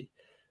consistency.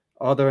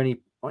 Are there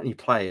any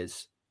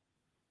players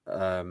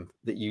that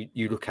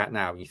you look at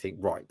now and you think,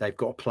 right, they've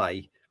got to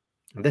play,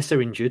 unless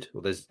they're injured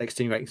or there's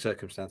extenuating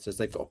circumstances,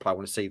 they've got to play. I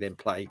want to see them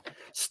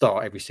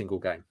start every single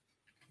game.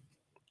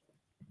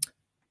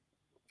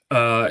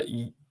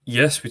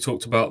 Yes, we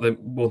talked about them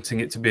wanting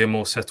it to be a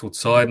more settled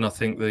side, and I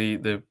think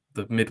the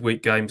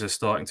midweek games are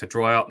starting to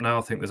dry up now.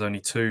 I think there's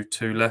only two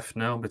left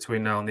now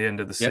between now and the end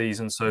of the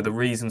season. So the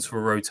reasons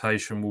for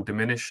rotation will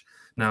diminish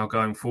now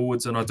going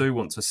forwards. And I do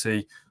want to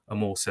see a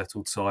more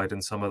settled side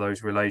and some of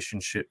those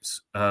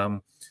relationships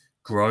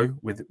grow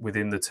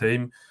within the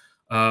team.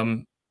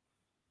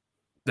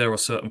 There are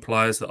certain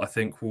players that I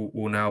think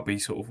will now be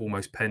sort of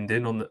almost penned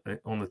in on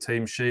the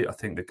team sheet. I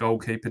think the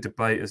goalkeeper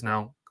debate has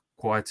now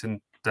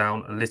quietened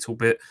down a little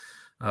bit.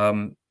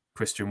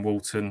 Christian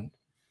Walton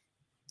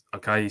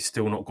okay, he's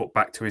still not got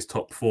back to his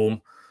top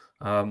form.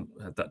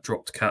 That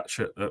dropped catch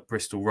at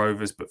Bristol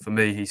Rovers, but for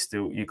me,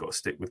 you've got to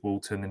stick with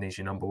Walton, and he's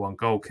your number one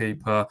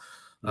goalkeeper.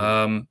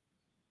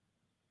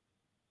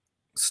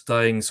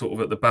 Staying sort of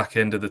at the back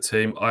end of the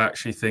team, I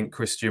actually think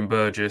Christian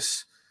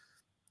Burgess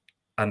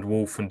and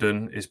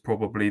Wolfenden is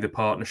probably the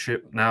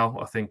partnership now.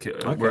 I think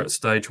we're at a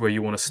stage where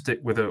you want to stick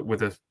with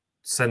a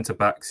centre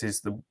backs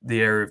is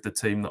the area of the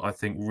team that I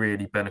think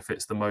really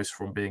benefits the most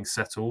from being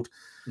settled.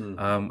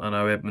 I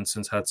know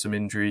Edmondson's had some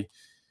injury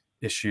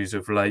issues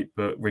of late,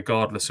 but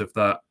regardless of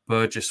that,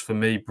 Burgess for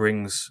me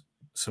brings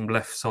some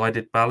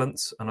left-sided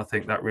balance, and I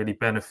think that really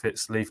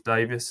benefits Leif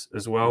Davis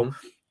as well.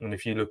 And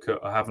if you look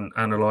at, I haven't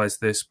analysed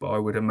this, but I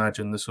would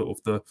imagine the sort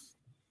of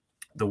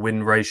the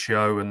win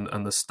ratio and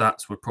the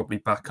stats would probably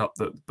back up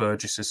that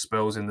Burgess's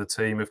spells in the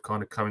team have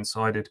kind of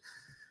coincided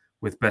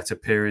with better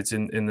periods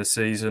in the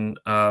season.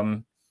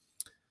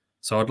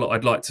 So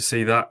I'd like to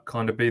see that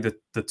kind of be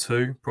the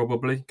two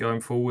probably going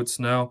forwards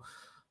now.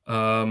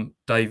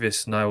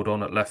 Davis nailed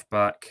on at left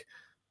back.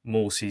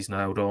 Morsey's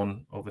nailed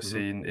on,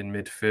 obviously, in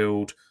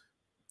midfield.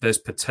 There's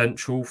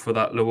potential for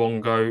that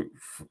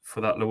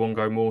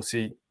Luongo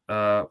Morsey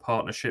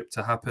partnership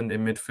to happen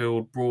in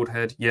midfield.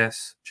 Broadhead,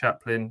 yes.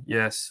 Chaplin,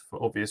 yes,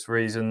 for obvious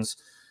reasons.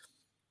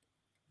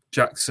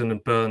 Jackson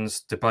and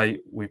Burns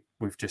debate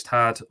we've just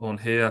had on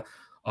here.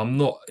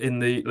 I'm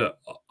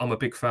a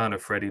big fan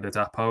of Freddie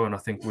Ladapo, and I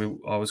think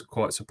I was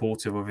quite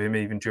supportive of him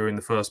even during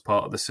the first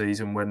part of the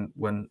season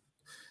when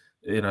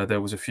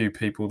there was a few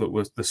people that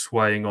was the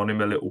swaying on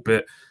him a little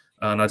bit.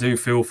 And I do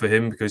feel for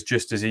him because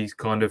just as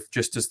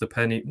the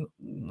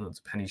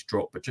pennies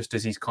dropped, but just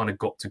as he's kind of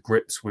got to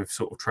grips with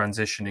sort of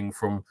transitioning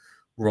from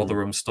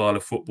Rotherham style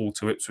of football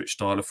to Ipswich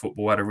style of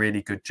football, had a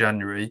really good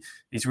January.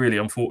 He's really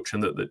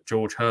unfortunate that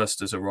George Hurst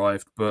has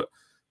arrived, but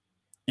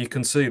you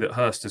can see that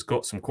Hurst has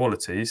got some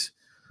qualities.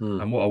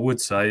 And what I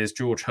would say is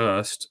George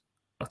Hurst,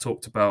 I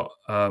talked about,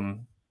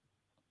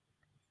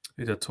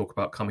 we did talk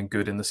about coming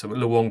good in the summer.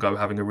 Luongo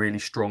having a really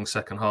strong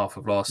second half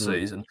of last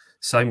season.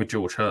 Same with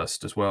George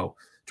Hurst as well.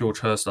 George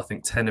Hurst, I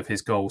think 10 of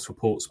his goals for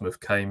Portsmouth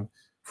came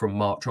from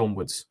March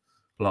onwards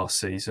last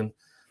season.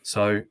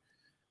 So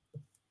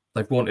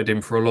they've wanted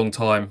him for a long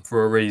time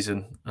for a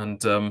reason.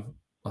 And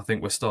I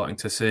think we're starting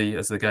to see,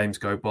 as the games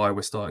go by,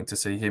 we're starting to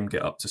see him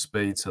get up to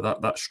speed. So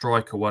that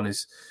striker one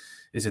is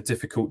a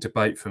difficult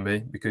debate for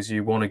me because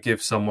you want to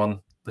give someone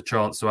the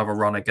chance to have a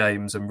run of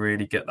games and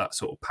really get that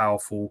sort of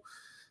powerful,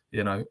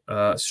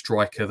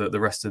 striker that the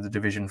rest of the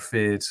division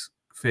fears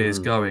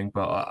going.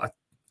 But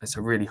it's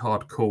a really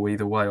hard call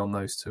either way on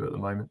those two at the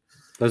moment.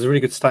 There's a really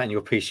good stat in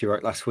your piece you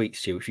wrote last week,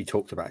 Stu, which you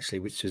talked about actually,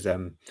 which is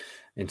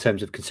in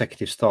terms of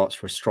consecutive starts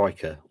for a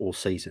striker all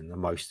season, the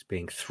most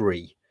being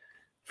 3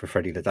 for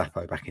Freddie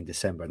Ladapo back in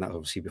December, and that was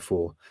obviously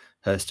before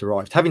Hurst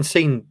arrived. Having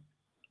seen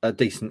a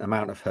decent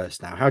amount of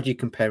Hurst now, how do you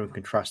compare and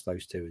contrast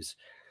those two as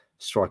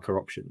striker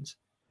options?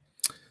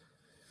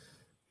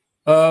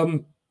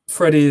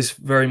 Freddie is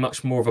very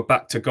much more of a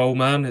back-to-goal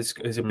man. Is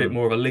a bit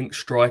more of a link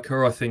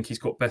striker. I think he's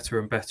got better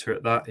and better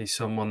at that. He's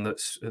someone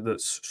that's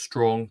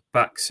strong,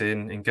 backs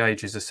in,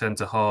 engages a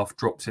centre-half,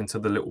 drops into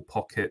the little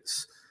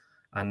pockets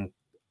and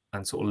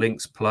sort of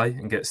links play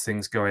and gets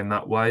things going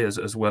that way,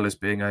 as well as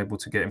being able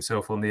to get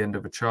himself on the end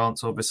of a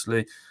chance,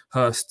 obviously.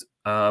 Hurst,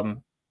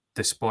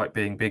 despite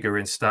being bigger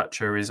in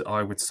stature, is,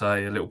 I would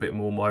say, a little bit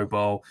more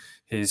mobile.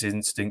 His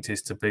instinct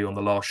is to be on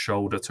the last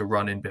shoulder, to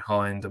run in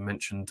behind.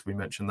 We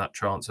mentioned that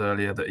chance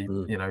earlier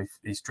that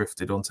he's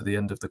drifted onto the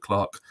end of the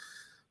Clark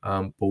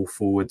ball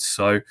forwards.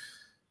 So,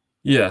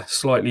 yeah,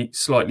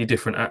 slightly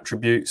different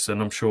attributes,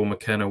 and I'm sure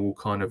McKenna will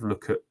kind of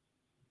look at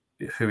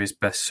who is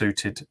best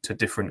suited to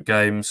different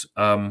games.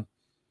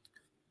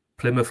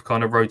 Plymouth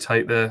kind of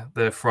rotate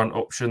their front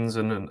options,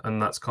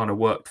 and that's kind of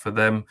worked for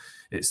them.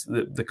 It's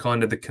the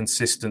kind of the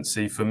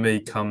consistency for me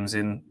comes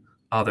in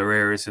other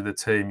areas of the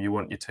team. You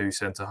want your 2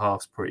 centre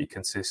halves pretty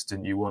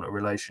consistent. You want a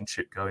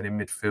relationship going in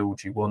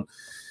midfield. You want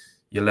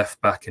your left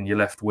back and your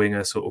left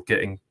winger sort of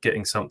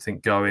getting something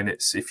going.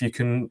 It's if you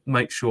can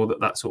make sure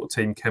that sort of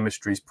team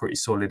chemistry is pretty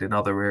solid in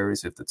other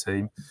areas of the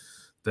team,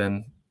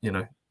 then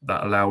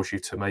that allows you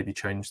to maybe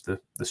change the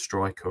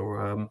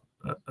striker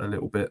a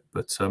little bit.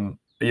 But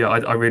yeah,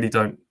 I really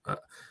don't.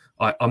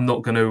 I'm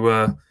not going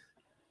to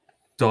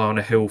die on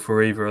a hill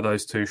for either of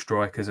those 2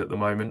 strikers at the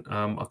moment.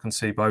 I can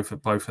see both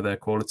of their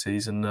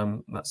qualities, and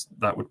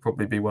that would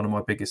probably be one of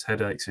my biggest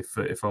headaches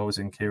if I was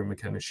in Kieran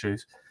McKenna's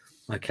shoes.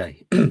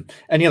 Okay.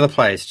 Any other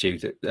players, Stu,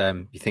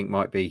 that you think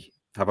might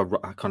have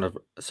a kind of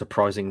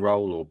surprising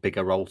role or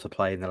bigger role to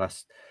play in the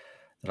last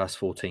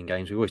 14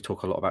 games? We always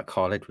talk a lot about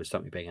Kyle Edwards,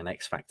 don't we, being an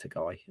X-factor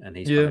guy, and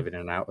he's kind of in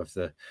and out of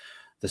the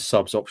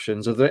subs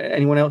options. Are there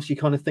anyone else you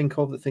kind of think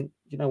of that think,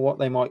 you know what,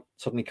 they might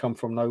suddenly come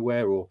from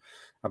nowhere or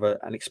have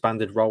an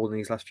expanded role in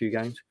these last few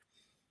games?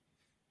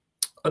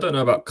 I don't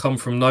know about come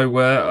from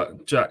nowhere.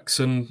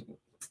 Jackson,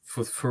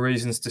 for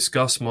reasons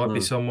discussed, might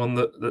be someone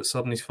that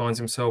suddenly finds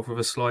himself with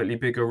a slightly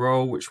bigger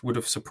role, which would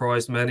have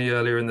surprised many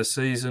earlier in the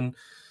season.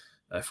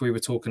 If we were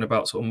talking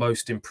about sort of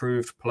most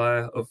improved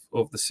player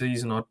of the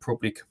season, I'd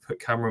probably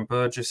put Cameron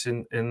Burgess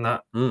in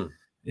that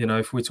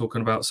if we're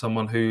talking about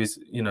someone who is,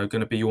 going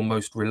to be your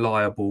most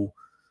reliable,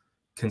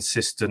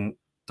 consistent,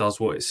 does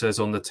what it says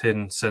on the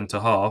tin centre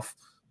half,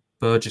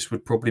 Burgess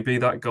would probably be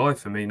that guy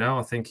for me now.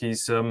 I think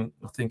he's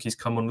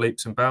come on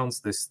leaps and bounds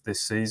this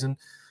season.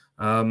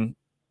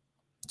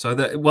 So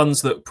the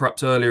ones that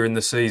perhaps earlier in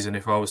the season,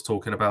 if I was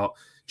talking about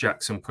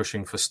Jackson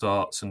pushing for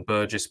starts and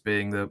Burgess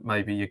being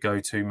maybe your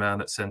go-to man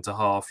at centre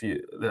half,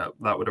 that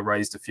would have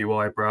raised a few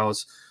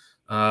eyebrows.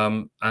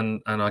 And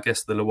I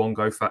guess the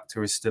Luongo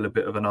factor is still a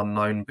bit of an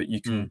unknown, but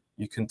you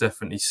can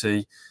definitely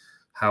see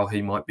how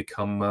he might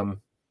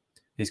become.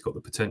 He's got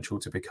the potential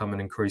to become an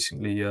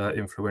increasingly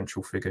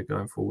influential figure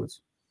going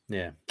forwards.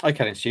 Yeah.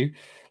 Okay, then, Stu.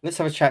 Let's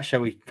have a chat,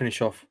 shall we,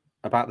 finish off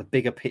about the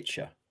bigger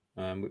picture.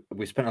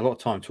 We spent a lot of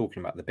time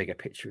talking about the bigger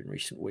picture in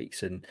recent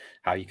weeks and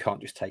how you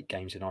can't just take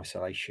games in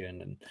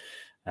isolation.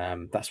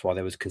 And that's why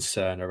there was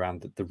concern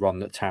around the run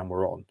that Town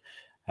were on.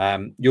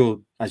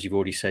 As you've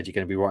already said, you're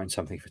going to be writing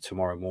something for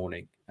tomorrow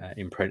morning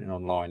in print and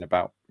online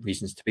about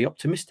reasons to be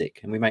optimistic.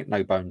 And we make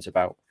no bones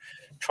about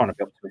trying to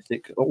be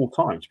optimistic at all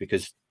times,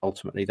 because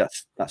ultimately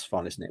that's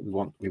fun, isn't it?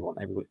 We want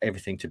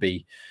everything to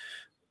be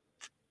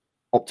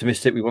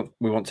optimistic. We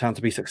want Town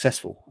to be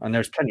successful, and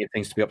there's plenty of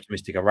things to be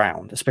optimistic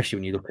around, especially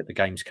when you look at the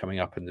games coming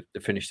up and the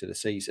finish of the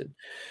season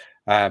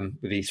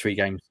with these 3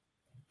 games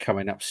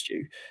coming up.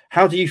 Stu,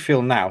 how do you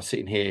feel now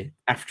sitting here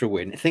after a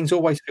win? Things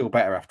always feel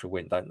better after a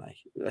win, don't they?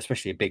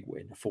 Especially a big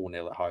win, a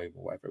 4-0 at home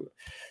or whatever.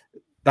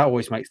 That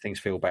always makes things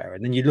feel better.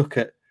 And then you look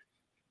at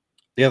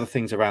the other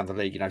things around the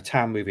league,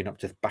 Town moving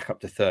back up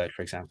to 3rd,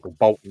 for example,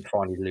 Bolton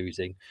finally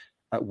losing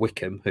at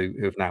Wickham, who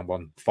have now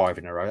won 5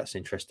 in a row. That's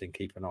interesting.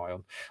 Keep an eye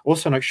on.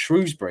 Also, note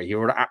Shrewsbury,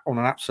 who are on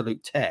an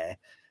absolute tear.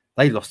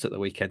 They lost at the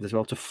weekend as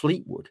well to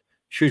Fleetwood.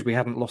 Shrewsbury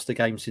hadn't lost a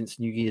game since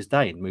New Year's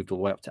Day and moved all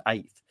the way up to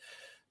 8th.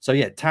 So,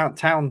 yeah,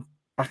 Town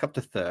back up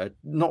to 3rd.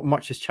 Not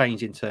much has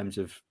changed in terms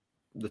of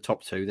the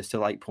top 2. They're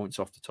still 8 points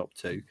off the top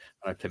 2.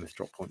 I know Plymouth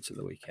dropped points at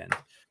the weekend.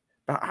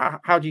 But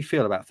how do you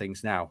feel about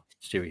things now,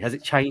 Stewie? Has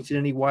it changed in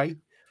any way?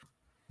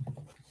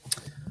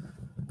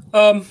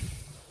 I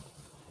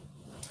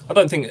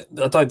don't think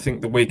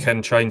the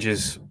weekend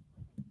changes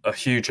a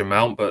huge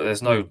amount, but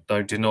there's no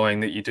denying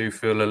that you do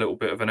feel a little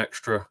bit of an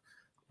extra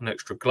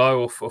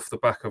glow off the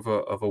back of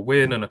a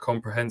win, and a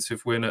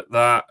comprehensive win at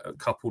that,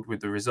 coupled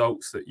with the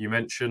results that you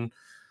mentioned.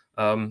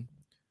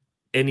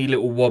 Any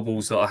little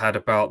wobbles that I had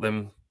about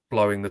them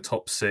blowing the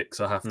top 6,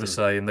 I have to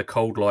say, in the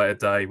cold light of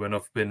day, when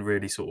I've been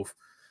really sort of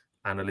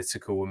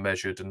analytical and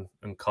measured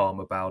and calm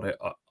about it.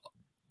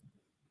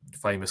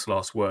 Famous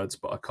last words,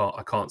 but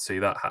I can't see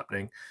that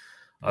happening.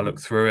 I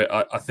look through it.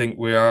 I think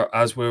we are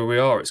where we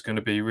are. It's going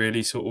to be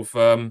really sort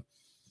of.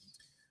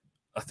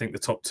 I think the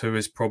top 2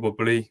 is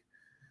probably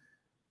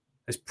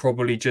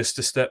just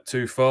a step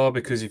too far,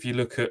 because if you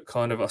look at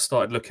I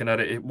started looking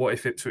at it. What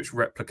if Ipswich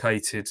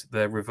replicated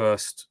their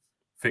reversed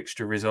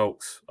fixture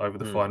results over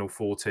the final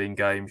 14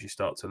 games? You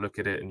start to look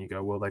at it and you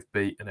go, well, they've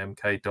beaten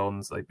MK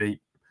Dons, they beat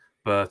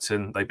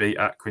Burton, they beat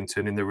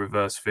Accrington in the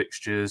reverse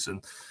fixtures,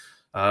 and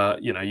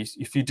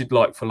if you did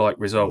like for like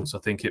results, I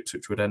think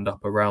Ipswich would end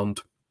up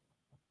around.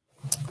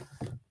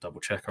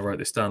 Double check, I wrote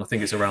this down. I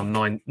think it's around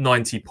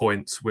 90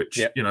 points, which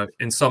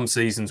in some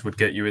seasons would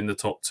get you in the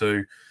top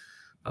 2.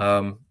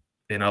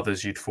 In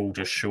others, you'd fall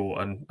just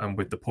short. And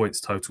with the points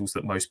totals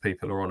that most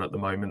people are on at the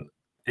moment,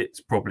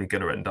 it's probably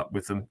going to end up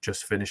with them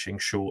just finishing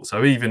short.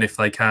 So even if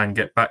they can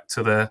get back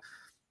to their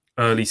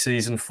early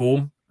season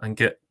form and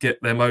get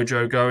their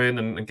mojo going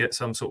and get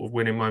some sort of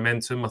winning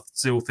momentum, I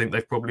still think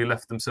they've probably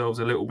left themselves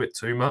a little bit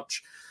too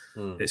much.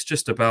 It's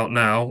just about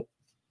now.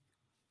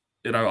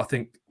 I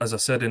think, as I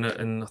said in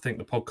I think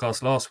the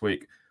podcast last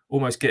week,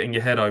 almost getting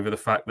your head over the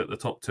fact that the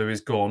top 2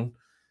 is gone.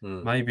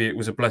 Maybe it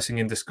was a blessing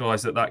in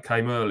disguise that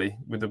came early.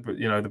 With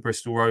the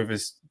Bristol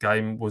Rovers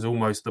game was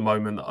almost the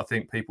moment that I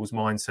think people's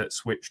mindset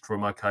switched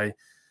from, okay,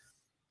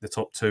 the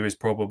top 2 is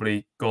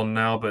probably gone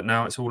now, but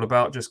now it's all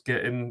about just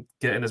getting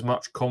as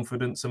much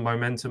confidence and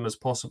momentum as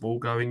possible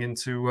going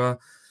into a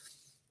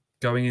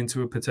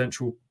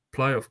potential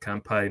playoff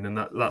campaign, and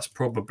that's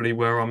probably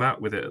where I'm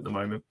at with it at the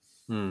moment.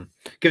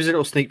 Give us a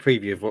little sneak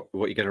preview of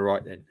what you're going to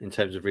write then in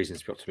terms of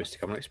reasons to be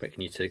optimistic. I'm not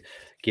expecting you to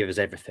give us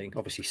everything.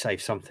 Obviously,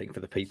 save something for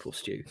the people,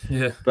 Stu.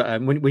 Yeah.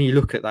 But when you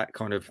look at that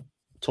kind of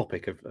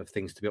topic of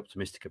things to be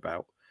optimistic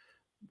about,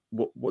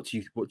 what do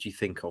you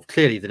think of?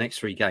 Clearly, the next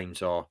 3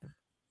 games are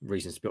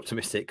reasons to be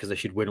optimistic because they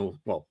should win all.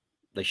 Well,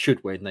 they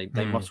should win.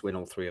 They must win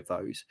all 3 of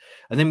those.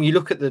 And then when you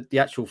look at the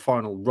actual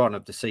final run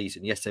of the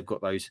season, yes, they've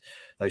got those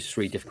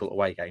 3 difficult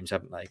away games,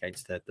 haven't they,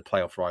 against the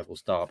playoff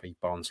rivals Derby,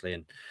 Barnsley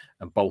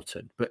and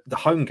Bolton. But the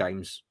home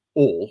games,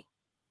 all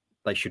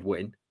they should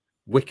win.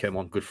 Wickham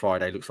on Good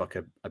Friday looks like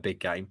a big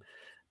game,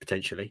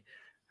 potentially.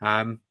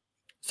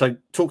 So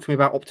talk to me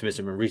about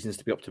optimism and reasons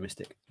to be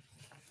optimistic.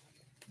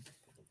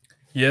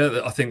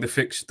 Yeah, I think the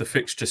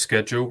fixture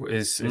schedule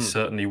is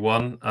certainly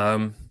one.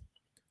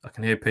 I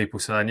can hear people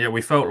saying, yeah,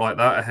 we felt like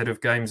that ahead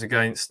of games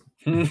against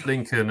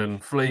Lincoln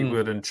and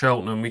Fleetwood and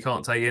Cheltenham. We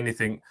can't take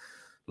anything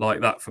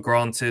like that for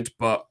granted.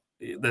 But,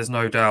 there's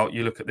no doubt.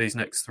 You look at these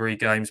next 3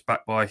 games,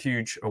 backed by a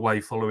huge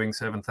away following,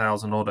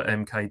 7,000 odd at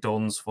MK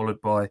Dons,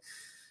 followed by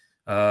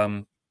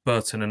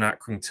Burton and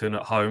Accrington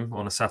at home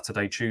on a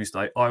Saturday,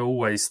 Tuesday. I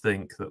always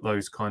think that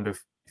those kind of,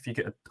 if you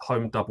get a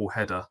home double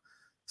header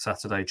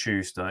Saturday,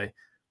 Tuesday,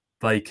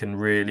 they can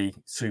really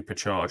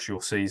supercharge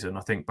your season.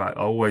 I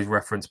always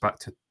reference back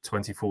to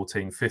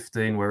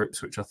 2014-15, where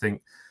Ipswich, I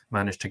think,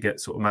 managed to get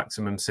sort of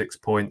maximum 6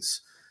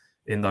 points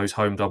in those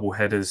home double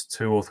headers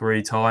 2 or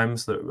 3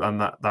 times.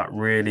 That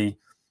really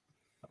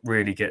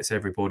gets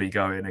everybody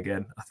going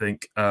again, I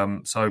think.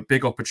 So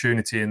big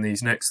opportunity in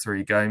these next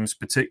 3 games,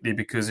 particularly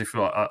because if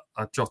I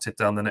jotted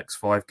down the next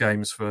 5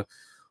 games for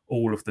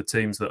all of the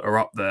teams that are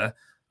up there,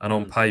 and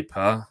on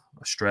paper,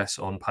 I stress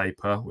on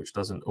paper, which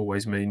doesn't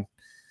always mean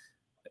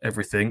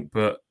everything,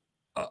 but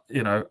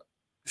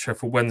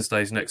Sheffield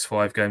Wednesday's next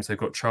 5 games, they've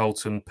got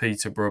Charlton,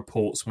 Peterborough,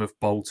 Portsmouth,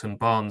 Bolton,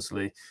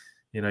 Barnsley.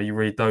 You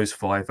read those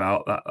 5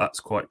 out, that's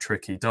quite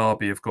tricky.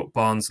 Derby have got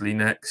Barnsley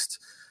next.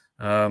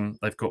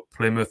 They've got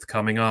Plymouth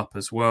coming up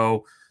as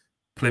well.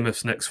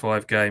 Plymouth's next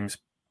 5 games,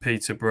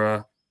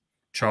 Peterborough,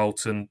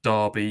 Charlton,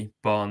 Derby,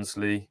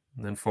 Barnsley,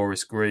 and then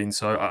Forest Green.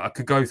 So I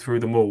could go through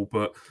them all,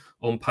 but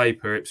on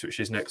paper,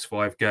 Ipswich's next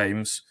 5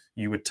 games,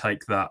 you would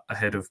take that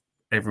ahead of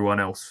everyone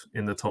else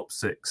in the top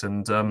 6.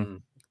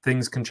 And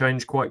things can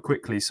change quite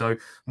quickly. So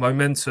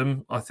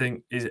momentum, I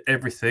think, is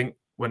everything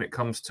when it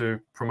comes to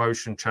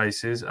promotion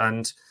chases.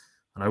 And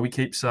I know we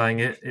keep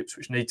saying it,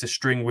 Ipswich need to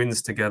string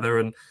wins together.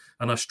 And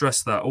I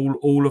stress that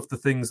all of the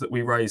things that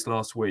we raised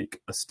last week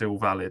are still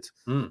valid.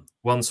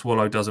 One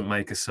swallow doesn't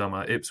make a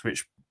summer.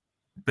 Ipswich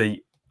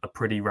beat a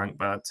pretty rank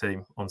bad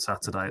team on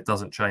Saturday. It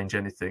doesn't change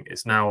anything.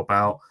 It's now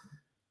about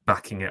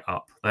backing it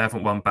up. They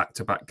haven't won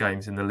back-to-back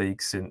games in the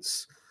league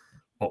since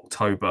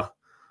October.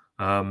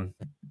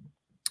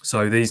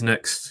 So these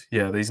next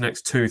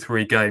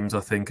 2-3 games,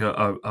 I think,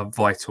 are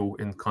vital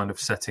in kind of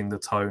setting the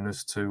tone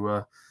as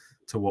to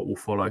what will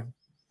follow.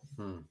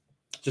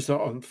 Just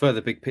on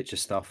further big picture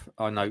stuff,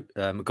 I know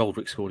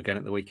McGoldrick scored again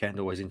at the weekend.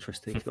 Always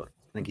interesting. I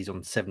think he's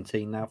on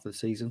 17 now for the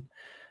season.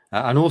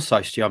 And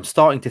also, Stu, I'm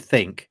starting to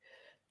think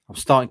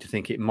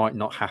it might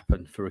not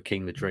happen for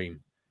Raheem the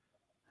Dream.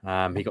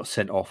 He got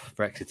sent off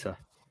for Exeter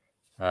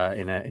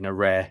in a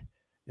rare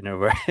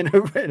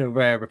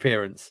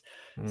appearance.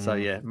 So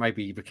yeah,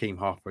 maybe Raheem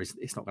Harper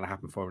it's not going to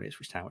happen for him in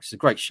Ipswich Town, which is a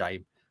great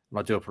shame. And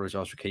I do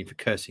apologise, Raheem, for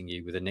cursing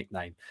you with a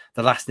nickname.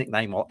 The last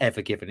nickname I'll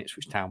ever give an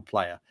Ipswich Town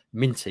player,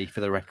 Minty,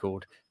 for the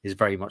record, is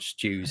very much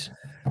Stu's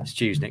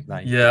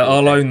nickname. Yeah,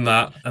 I'll own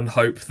that and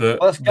hope that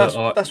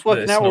that's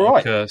working out all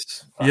right.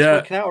 That's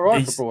working out all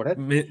right for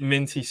Broadhead.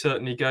 Minty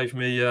certainly gave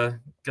me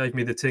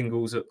the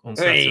tingles on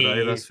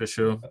Saturday. That's for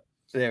sure.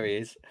 There he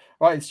is.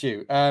 Right,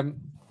 Stu.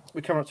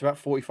 We're coming up to about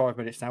 45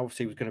 minutes now.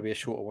 Obviously, it was going to be a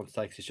shorter one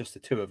today because it's just the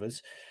 2 of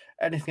us.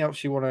 Anything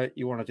else you want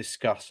to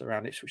discuss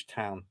around Ipswich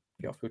Town?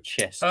 Get off your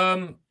chest.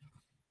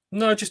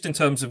 No, just in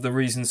terms of the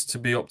reasons to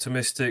be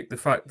optimistic. The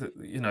fact that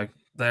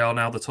they are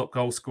now the top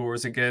goal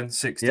scorers again,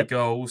 60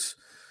 goals.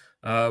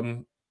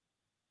 Players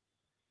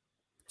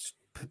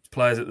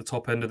at the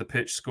top end of the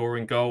pitch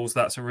scoring goals.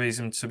 That's a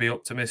reason to be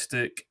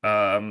optimistic.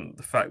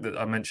 The fact that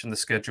I mentioned the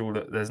schedule,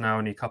 that there's now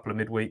only a couple of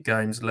midweek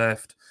games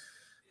left.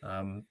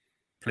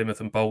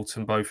 Plymouth and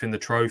Bolton both in the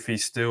trophy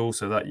still,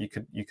 so that you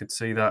could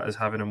see that as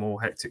having a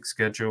more hectic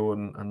schedule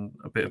and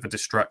a bit of a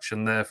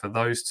distraction there for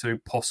those 2,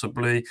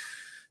 possibly.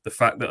 The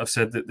fact that I've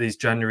said that these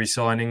January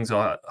signings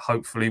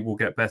hopefully will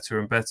get better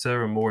and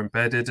better and more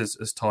embedded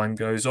as time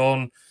goes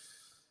on.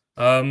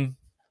 There's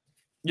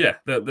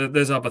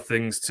other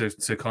things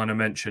to kind of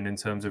mention in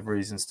terms of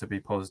reasons to be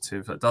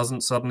positive. That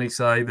doesn't suddenly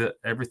say that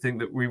everything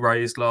that we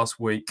raised last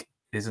week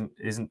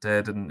isn't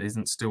dead and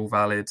isn't still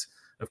valid.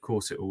 Of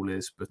course it all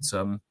is, but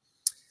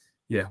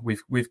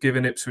we've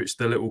given Ipswich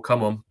the little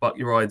come on, buck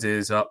your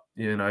ideas up.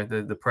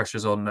 The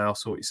pressure's on now.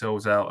 Sort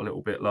yourselves out a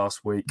little bit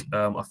last week.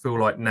 I feel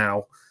like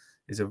now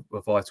is a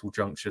vital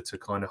juncture to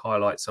kind of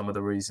highlight some of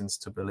the reasons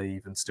to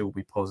believe and still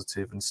be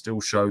positive and still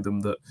show them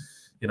that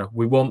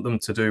we want them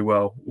to do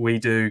well. We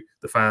do,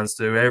 the fans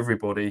do,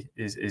 everybody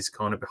is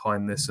kind of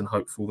behind this and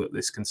hopeful that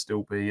this can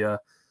still be a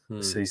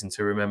season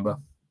to remember.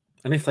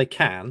 And if they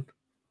can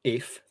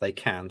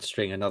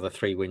string another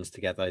 3 wins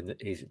together in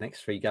these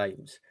next 3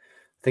 games,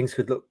 things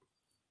could look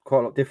quite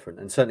a lot different.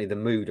 And certainly the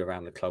mood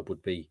around the club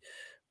would be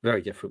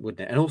very different,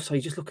 wouldn't it? And also,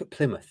 you just look at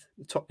Plymouth,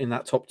 in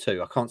that top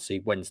 2. I can't see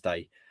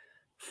Wednesday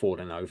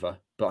falling over,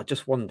 but I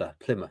just wonder,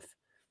 Plymouth,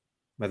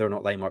 whether or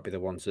not they might be the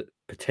ones that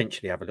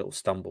potentially have a little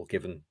stumble,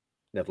 given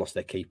they've lost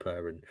their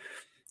keeper and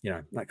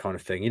that kind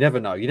of thing. You never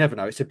know.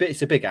 It's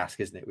a big ask,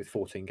 isn't it, with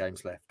 14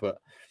 games left,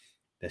 but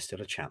there's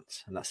still a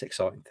chance, and that's the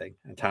exciting thing.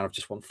 And Town have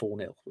just won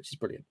 4-0, which is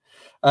brilliant.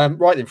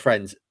 Right then,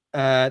 friends,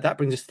 that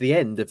brings us to the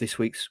end of this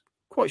week's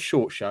quite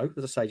short show.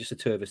 As I say, just the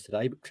 2 of us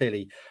today, but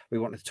clearly we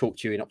wanted to talk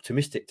to you in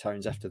optimistic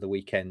tones after the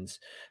weekend's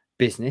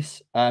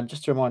business.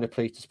 Just a reminder,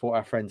 please, to support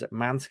our friends at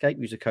Manscaped.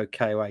 Use the code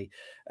KOA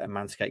at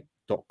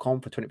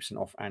manscaped.com for 20%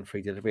 off and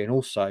free delivery. And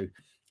also, if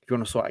you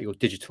want to sort out your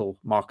digital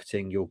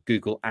marketing, your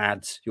Google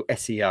ads, your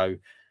SEO,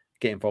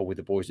 get involved with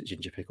the boys at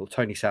Ginger Pickle.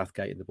 Tony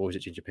Southgate and the boys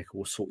at Ginger Pickle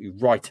will sort you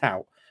right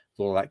out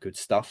with all that good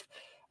stuff.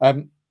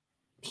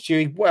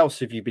 Stewie, what else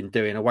have you been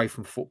doing away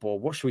from football?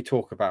 What should we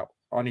talk about?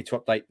 I need to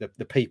update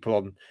the people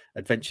on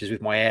adventures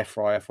with my air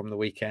fryer from the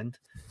weekend.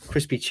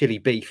 Crispy chili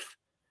beef,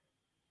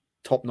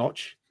 top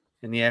notch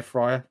in the air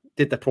fryer.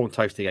 Did the prawn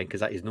toast again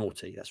because that is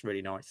naughty. That's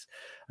really nice.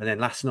 And then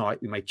last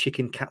night we made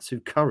chicken katsu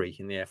curry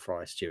in the air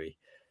fryer, Stewie.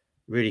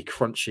 Really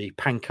crunchy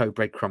panko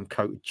breadcrumb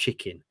coated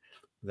chicken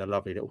with a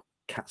lovely little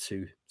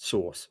katsu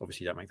sauce.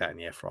 Obviously, you don't make that in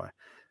the air fryer.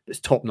 But it's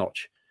top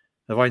notch.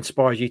 Have I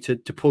inspired you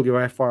to pull your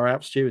air fryer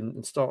out, Stu,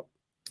 and start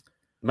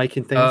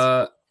making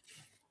things?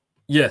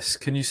 Yes.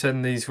 Can you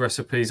send these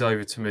recipes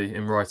over to me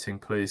in writing,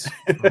 please?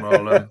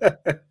 And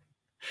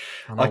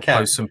I'll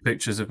post some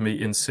pictures of me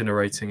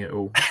incinerating it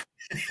all.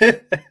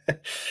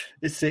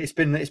 It's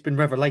been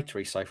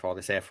revelatory so far,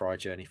 this air fryer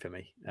journey for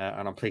me,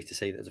 and I'm pleased to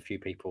see that there's a few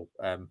people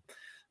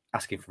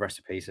asking for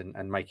recipes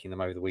and making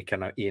them over the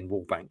weekend. I know Ian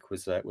Wallbank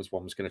was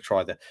going to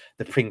try the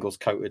Pringles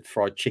coated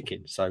fried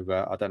chicken. So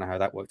I don't know how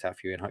that worked out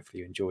for you, and hopefully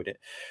you enjoyed it.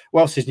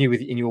 What else is new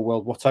in your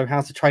world, Watto?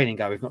 How's the training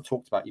go? We've not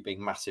talked about you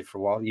being massive for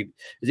a while.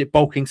 Is it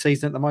bulking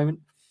season at the moment?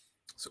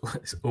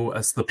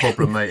 That's the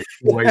problem, mate.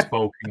 It's always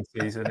bulking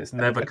season. It's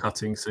never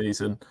cutting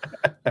season.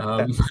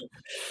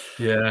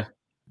 Yeah,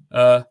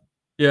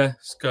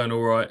 it's going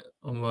all right.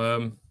 I'm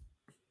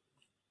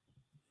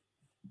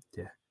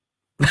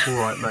all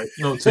right, mate.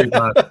 Not too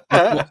bad.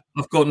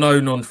 I've got no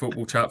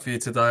non-football chat for you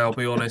today, I'll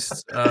be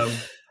honest.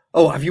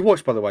 Have you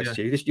watched, by the way,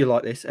 Stu? You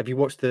like this? Have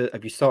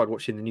you started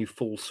watching the new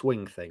Full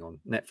Swing thing on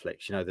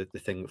Netflix? You know, the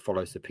thing that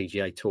follows the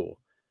PGA Tour?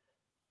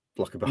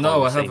 Like a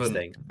behind-the-scenes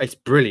thing. It's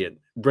brilliant.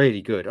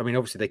 Really good. I mean,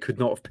 obviously, they could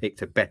not have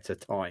picked a better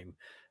time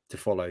to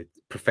follow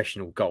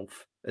professional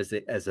golf as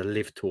a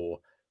live tour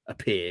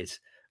appears.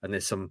 And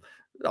there's some...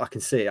 I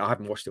can see... I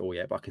haven't watched it all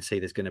yet, but I can see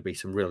there's going to be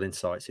some real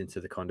insights into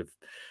the kind of...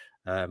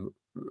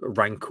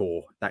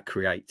 rancor that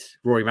creates.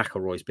 Rory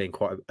McIlroy's being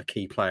quite a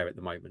key player at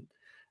the moment,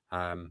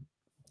 and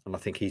I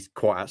think he's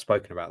quite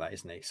outspoken about that,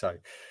 isn't he? So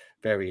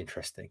very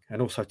interesting,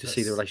 and also to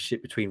see the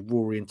relationship between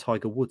Rory and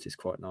Tiger Woods is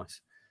quite nice.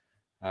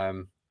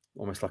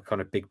 Almost like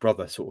kind of big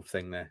brother sort of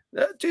thing there.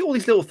 Do all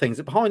these little things,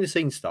 the behind the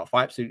scenes stuff.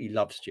 I absolutely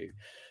love, Stu,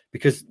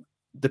 because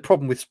the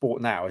problem with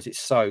sport now is it's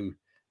so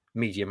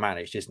media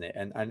managed, isn't it?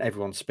 And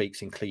everyone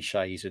speaks in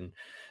cliches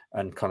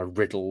and kind of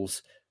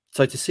riddles.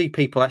 So to see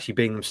people actually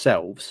being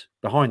themselves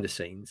behind the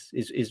scenes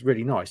is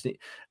really nice. And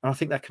I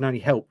think that can only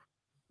help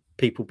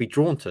people be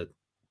drawn to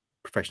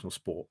professional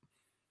sport.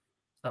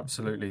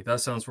 Absolutely. That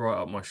sounds right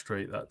up my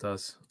street. That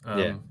does. Have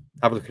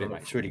a look at it,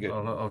 mate. It's really good.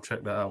 I'll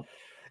check that out.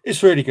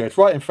 It's really good.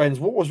 Right, and friends,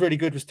 what was really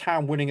good was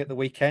Town winning at the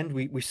weekend.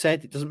 We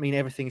said it doesn't mean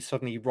everything is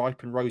suddenly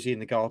ripe and rosy in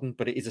the garden,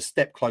 but it is a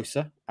step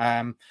closer.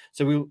 So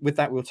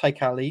we'll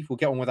take our leave. We'll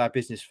get on with our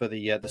business for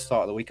the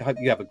start of the week. I hope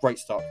you have a great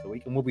start to the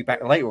week, and we'll be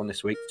back later on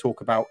this week to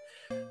talk about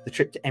the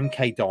trip to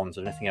MK Dons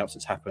and anything else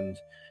that's happened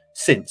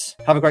since.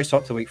 Have a great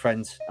start to the week,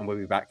 friends, and we'll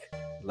be back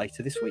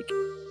later this week.